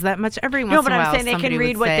kids that much. Every once in a while, No, but I'm saying they can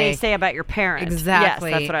read what they say about your parents.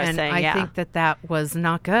 Exactly. Yes, that's what I was saying. I think that was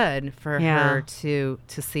not good for her to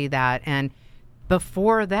see that. And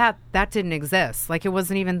before that didn't exist. Like it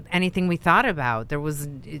wasn't even anything we thought about.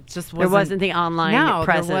 It just wasn't. There wasn't the online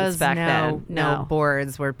presence there was back then. No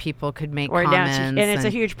boards where people could make comments. And it's a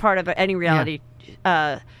huge part of any reality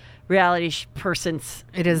person's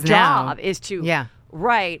job is to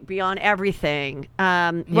right, beyond everything.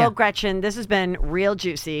 Well, Gretchen, this has been real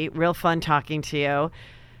juicy, real fun talking to you.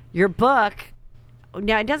 Your book,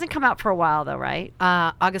 now it doesn't come out for a while though, right?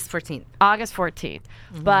 August 14th. August 14th.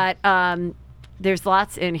 Mm-hmm. But there's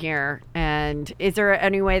lots in here. And is there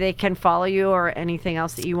any way they can follow you or anything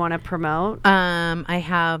else that you want to promote? I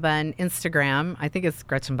have an Instagram. I think it's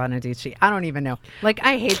Gretchen Bonaducci. I don't even know. Like,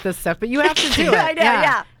 I hate this stuff, but you have to do it. I know,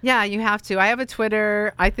 yeah. Yeah, you have to. I have a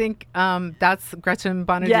Twitter. I think that's Gretchen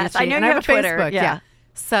Bonaducci. Yes, I know and you I have a Twitter. Facebook. Yeah.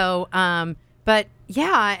 So But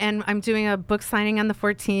yeah, and I'm doing a book signing on the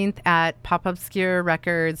 14th at Pop Obscure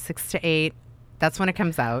Records, 6 to 8. That's when it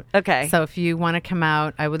comes out. Okay. So if you want to come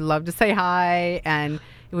out, I would love to say hi, and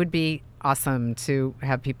it would be awesome to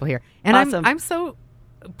have people here. And Awesome. I'm so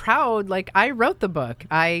proud. Like, I wrote the book.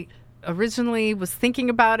 I originally was thinking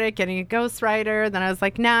about it, getting a ghostwriter. Then I was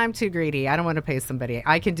like, nah, I'm too greedy. I don't want to pay somebody.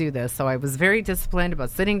 I can do this. So I was very disciplined about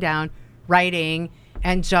sitting down, writing,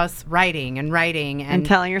 and just writing and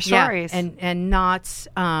telling your stories. And not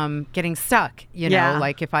getting stuck. You Yeah. know,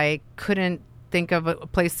 like if I couldn't think of a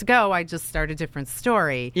place to go, I just start a different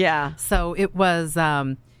story. Yeah. So it was,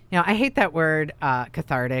 I hate that word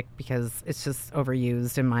cathartic because it's just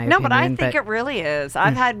overused in my No, opinion. but I think it really is.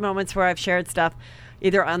 I've had moments where I've shared stuff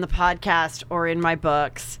either on the podcast or in my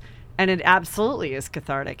books, and it absolutely is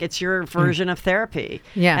cathartic. It's your version of therapy.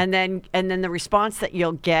 Yeah. And then the response that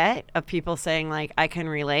you'll get of people saying like, I can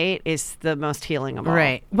relate, is the most healing of all.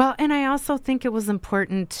 Right. Well, and I also think it was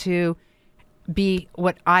important to be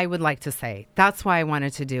what I would like to say. That's why I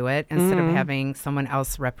wanted to do it instead of having someone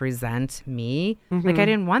else represent me. Like, I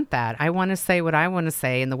didn't want that. I want to say what I want to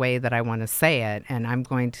say in the way that I want to say it. And I'm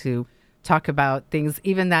going to talk about things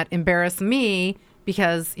even that embarrass me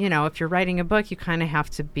because, if you're writing a book, you kind of have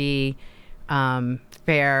to be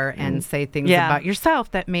fair and say things about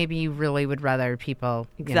yourself that maybe you really would rather people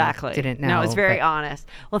didn't know. No, it's very honest.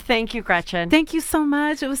 Well, thank you, Gretchen. Thank you so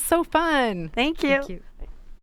much. It was so fun. Thank you. Thank you.